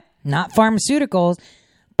in what? Not pharmaceuticals,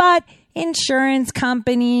 but insurance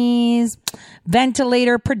companies,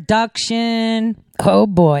 ventilator production. Oh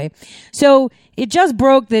boy. So it just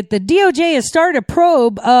broke that the DOJ has started a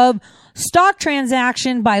probe of stock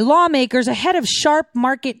transaction by lawmakers ahead of sharp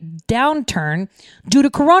market downturn due to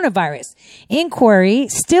coronavirus. Inquiry,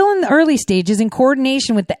 still in the early stages in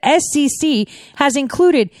coordination with the SEC, has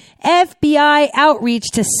included FBI outreach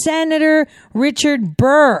to Senator Richard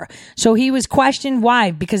Burr. So he was questioned.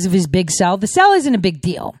 Why? Because of his big sell. The sell isn't a big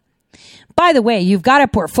deal. By the way, you've got a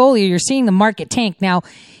portfolio. You're seeing the market tank. Now,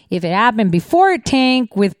 if it happened before it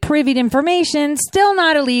tanked with privy information, still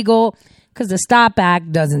not illegal, because the STOP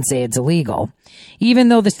Act doesn't say it's illegal. Even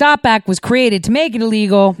though the STOP Act was created to make it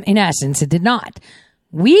illegal, in essence, it did not.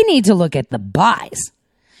 We need to look at the buys.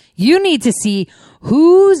 You need to see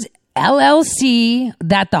whose LLC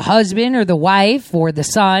that the husband or the wife or the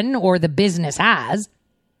son or the business has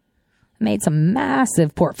made some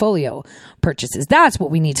massive portfolio purchases. That's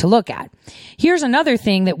what we need to look at. Here's another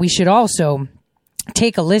thing that we should also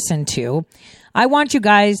take a listen to. I want you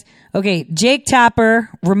guys, okay, Jake Tapper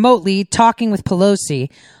remotely talking with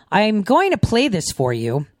Pelosi. I'm going to play this for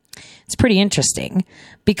you. It's pretty interesting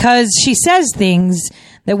because she says things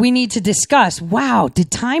that we need to discuss. Wow,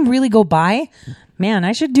 did time really go by? Man,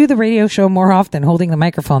 I should do the radio show more often holding the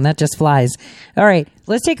microphone. That just flies. All right,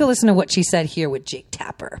 let's take a listen to what she said here with Jake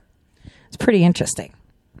Tapper. It's pretty interesting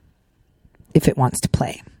if it wants to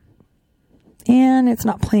play. And it's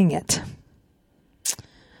not playing yet.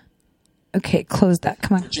 Okay, close that.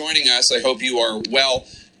 Come on. Joining us. I hope you are well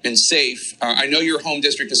and safe. I know your home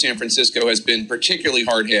district of San Francisco has been particularly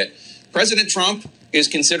hard hit. President Trump is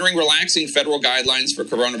considering relaxing federal guidelines for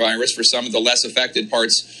coronavirus for some of the less affected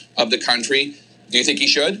parts of the country. Do you think he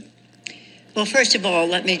should? Well, first of all,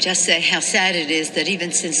 let me just say how sad it is that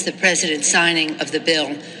even since the president's signing of the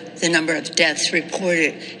bill, the number of deaths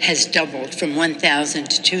reported has doubled from 1,000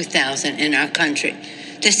 to 2,000 in our country.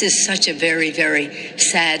 This is such a very, very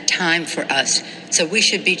sad time for us. So we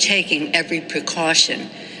should be taking every precaution.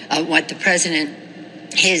 What the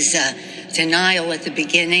president, his denial at the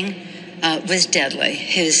beginning was deadly.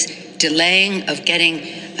 His delaying of getting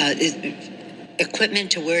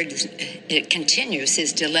equipment to where it continues,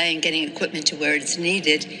 his delay in getting equipment to where it's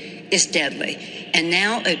needed is deadly. And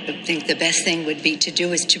now I think the best thing would be to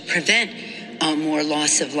do is to prevent more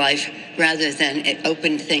loss of life rather than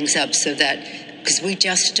open things up so that, because we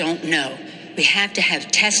just don't know. We have to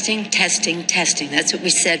have testing. That's what we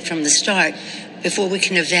said from the start before we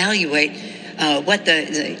can evaluate what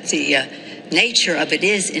the nature of it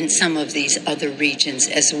is in some of these other regions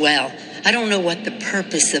as well. I don't know what the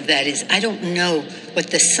purpose of that is. I don't know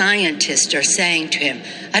what the scientists are saying to him.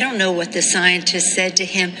 I don't know what the scientists said to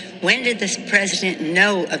him. When did the president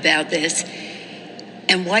know about this?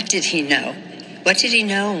 And what did he know? What did he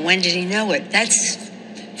know and when did he know it? That's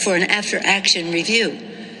for an after-action review.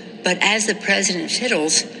 But as the president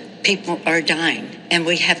fiddles, people are dying. And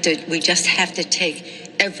we just have to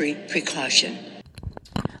take every precaution.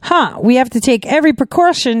 We have to take every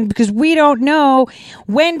precaution because we don't know.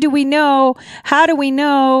 When do we know? How do we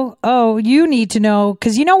know? Oh, you need to know.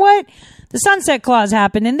 Because you know what? The Sunset Clause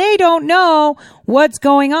happened and they don't know what's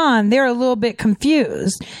going on. They're a little bit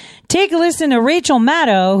confused. Take a listen to Rachel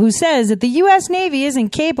Maddow, who says that the U.S. Navy isn't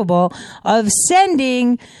capable of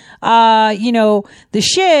sending, the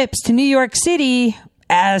ships to New York City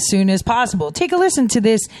as soon as possible. Take a listen to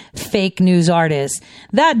this fake news artist.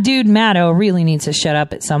 That dude Maddow really needs to shut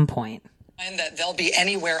up at some point. That they'll be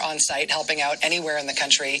anywhere on site, helping out anywhere in the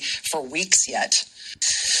country for weeks yet.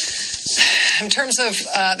 In terms of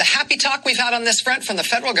the happy talk we've had on this front from the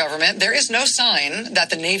federal government, there is no sign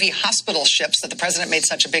that the Navy hospital ships that the president made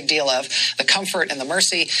such a big deal of, the Comfort and the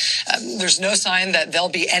Mercy, there's no sign that they'll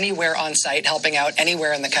be anywhere on site helping out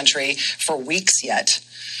anywhere in the country for weeks yet.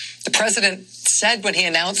 The president said when he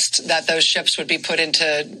announced that those ships would be put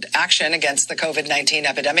into action against the COVID-19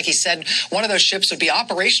 epidemic, he said one of those ships would be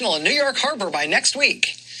operational in New York Harbor by next week.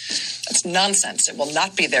 That's nonsense. It will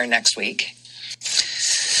not be there next week.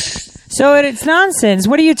 So it's nonsense.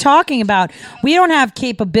 What are you talking about? We don't have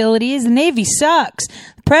capabilities. The Navy sucks.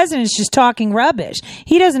 The president's just talking rubbish.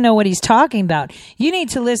 He doesn't know what he's talking about. You need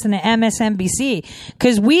to listen to MSNBC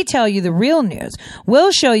because we tell you the real news.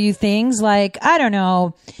 We'll show you things like, I don't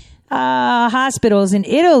know, hospitals in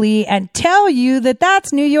Italy and tell you that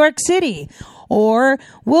that's New York City. Or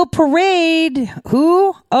we'll parade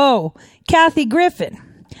who? Oh, Kathy Griffin.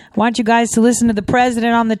 I want you guys to listen to the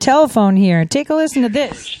president on the telephone here. Take a listen to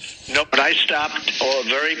this. No, but I stopped some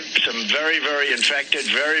very, very infected,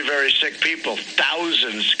 very, very sick people,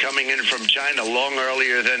 thousands coming in from China long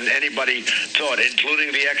earlier than anybody thought,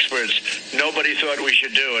 including the experts. Nobody thought we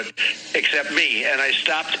should do it except me, and I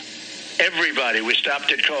stopped everybody. We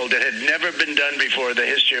stopped it cold. It had never been done before in the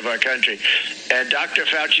history of our country. And Dr.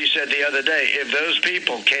 Fauci said the other day, if those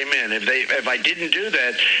people came in, if I didn't do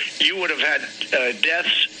that, you would have had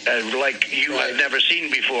deaths like you have never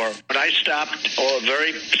seen before. But I stopped some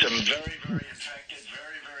very, very infected,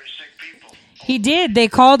 very, very sick people. He did. They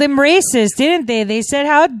called him racist, didn't they? They said,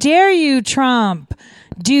 how dare you, Trump,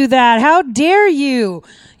 do that? How dare you?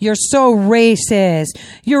 You're so racist.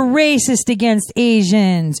 You're racist against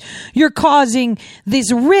Asians. You're causing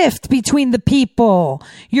this rift between the people.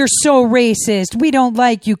 You're so racist. We don't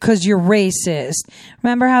like you because you're racist.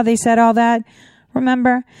 Remember how they said all that?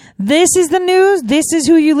 Remember? This is the news. This is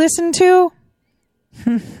who you listen to.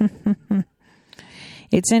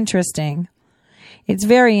 It's interesting. It's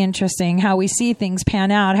very interesting how we see things pan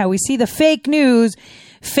out, how we see the fake news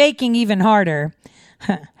faking even harder.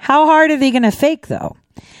 How hard are they going to fake, though?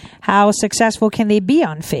 How successful can they be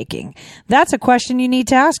on faking? That's a question you need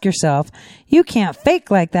to ask yourself. You can't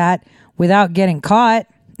fake like that without getting caught,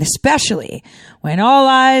 especially when all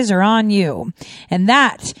eyes are on you. And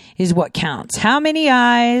that is what counts. How many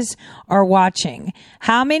eyes are watching?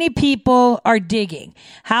 How many people are digging?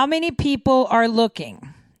 How many people are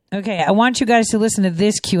looking? Okay, I want you guys to listen to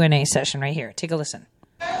this Q&A session right here. Take a listen.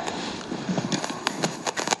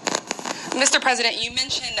 Mr. President, you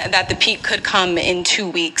mentioned that the peak could come in 2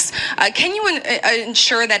 weeks. Can you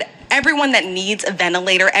ensure that everyone that needs a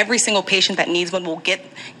ventilator, every single patient that needs one will get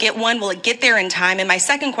one? Will it get there in time? And my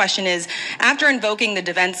second question is, after invoking the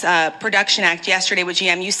Defense Production Act yesterday with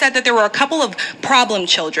GM, you said that there were a couple of problem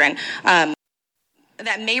children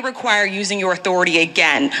that may require using your authority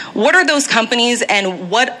again. What are those companies and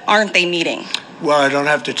what aren't they meeting? Well, I don't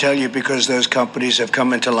have to tell you because those companies have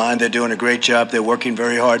come into line. They're doing a great job. They're working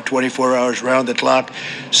very hard, 24 hours round the clock.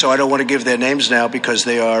 So I don't want to give their names now because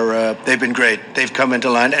they've been great. They've come into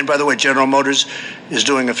line. And by the way, General Motors is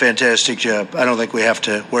doing a fantastic job. I don't think we have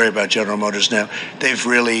to worry about General Motors now. They've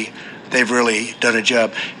really done a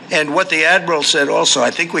job. And what the Admiral said also,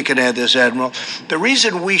 I think we can add this, Admiral, the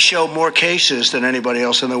reason we show more cases than anybody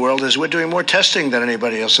else in the world is we're doing more testing than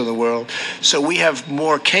anybody else in the world. So we have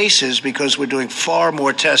more cases because we're doing far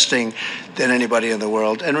more testing than anybody in the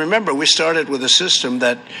world. And remember, we started with a system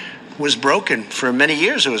that was broken. For many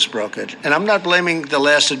years it was broken. And I'm not blaming the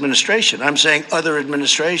last administration. I'm saying other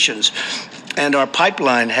administrations. And our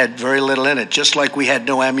pipeline had very little in it, just like we had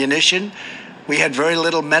no ammunition. We had very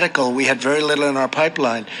little medical. We had very little in our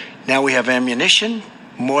pipeline. Now we have ammunition,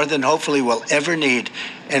 more than hopefully we'll ever need.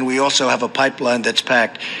 And we also have a pipeline that's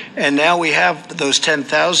packed. And now we have those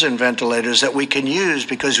 10,000 ventilators that we can use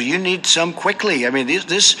because you need some quickly. I mean,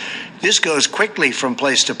 this goes quickly from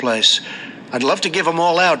place to place. I'd love to give them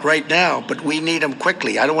all out right now, but we need them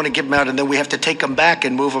quickly. I don't want to give them out and then we have to take them back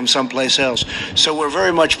and move them someplace else. So we're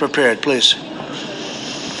very much prepared. Please.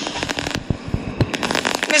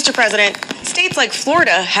 Mr. President, states like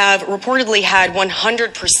Florida have reportedly had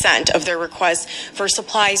 100% of their requests for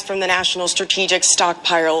supplies from the National Strategic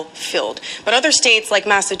Stockpile filled. But other states like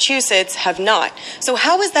Massachusetts have not. So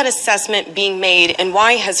how is that assessment being made and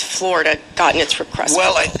why has Florida gotten its request?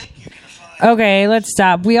 Well, I think Okay, let's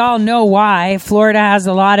stop. We all know why. Florida has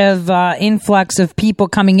a lot of influx of people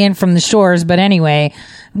coming in from the shores. But anyway,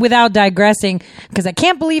 without digressing, because I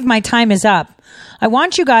can't believe my time is up, I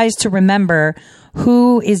want you guys to remember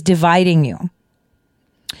who is dividing you.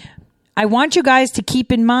 I want you guys to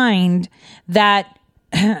keep in mind that,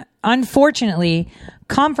 unfortunately,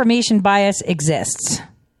 confirmation bias exists.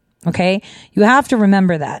 Okay? You have to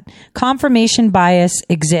remember that. Confirmation bias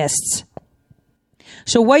exists.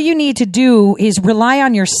 So what you need to do is rely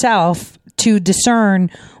on yourself to discern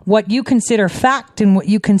what you consider fact and what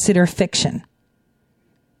you consider fiction.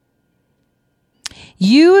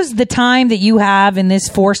 Use the time that you have in this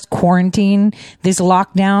forced quarantine, this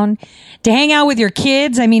lockdown, to hang out with your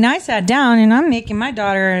kids. I mean, I sat down and I'm making my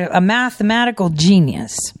daughter a mathematical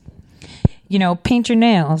genius. You know, paint your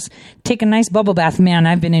nails, take a nice bubble bath. Man,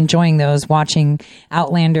 I've been enjoying those, watching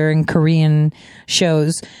Outlander and Korean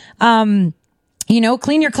shows. You know,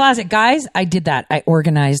 clean your closet. Guys, I did that. I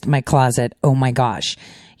organized my closet. Oh my gosh.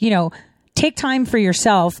 You know, take time for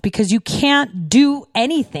yourself because you can't do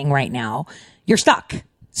anything right now. You're stuck.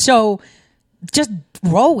 So just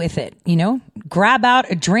roll with it, you know, grab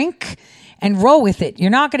out a drink and roll with it. You're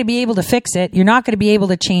not going to be able to fix it. You're not going to be able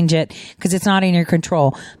to change it because it's not in your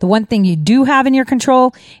control. The one thing you do have in your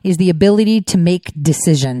control is the ability to make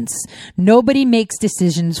decisions. Nobody makes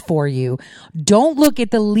decisions for you. Don't look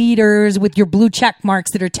at the leaders with your blue check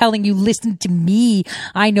marks that are telling you, listen to me.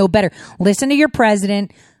 I know better. Listen to your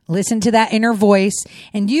president. Listen to that inner voice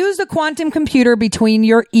and use the quantum computer between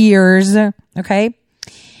your ears. Okay.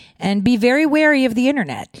 And be very wary of the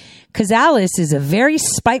internet because Alice is a very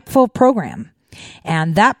spiteful program.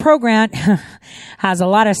 And that program has a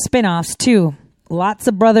lot of spin-offs too. Lots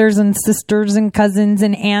of brothers and sisters and cousins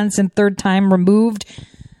and aunts and third time removed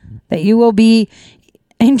that you will be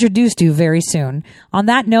introduced to very soon. On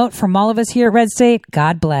that note, from all of us here at Red State,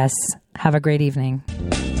 God bless. Have a great evening.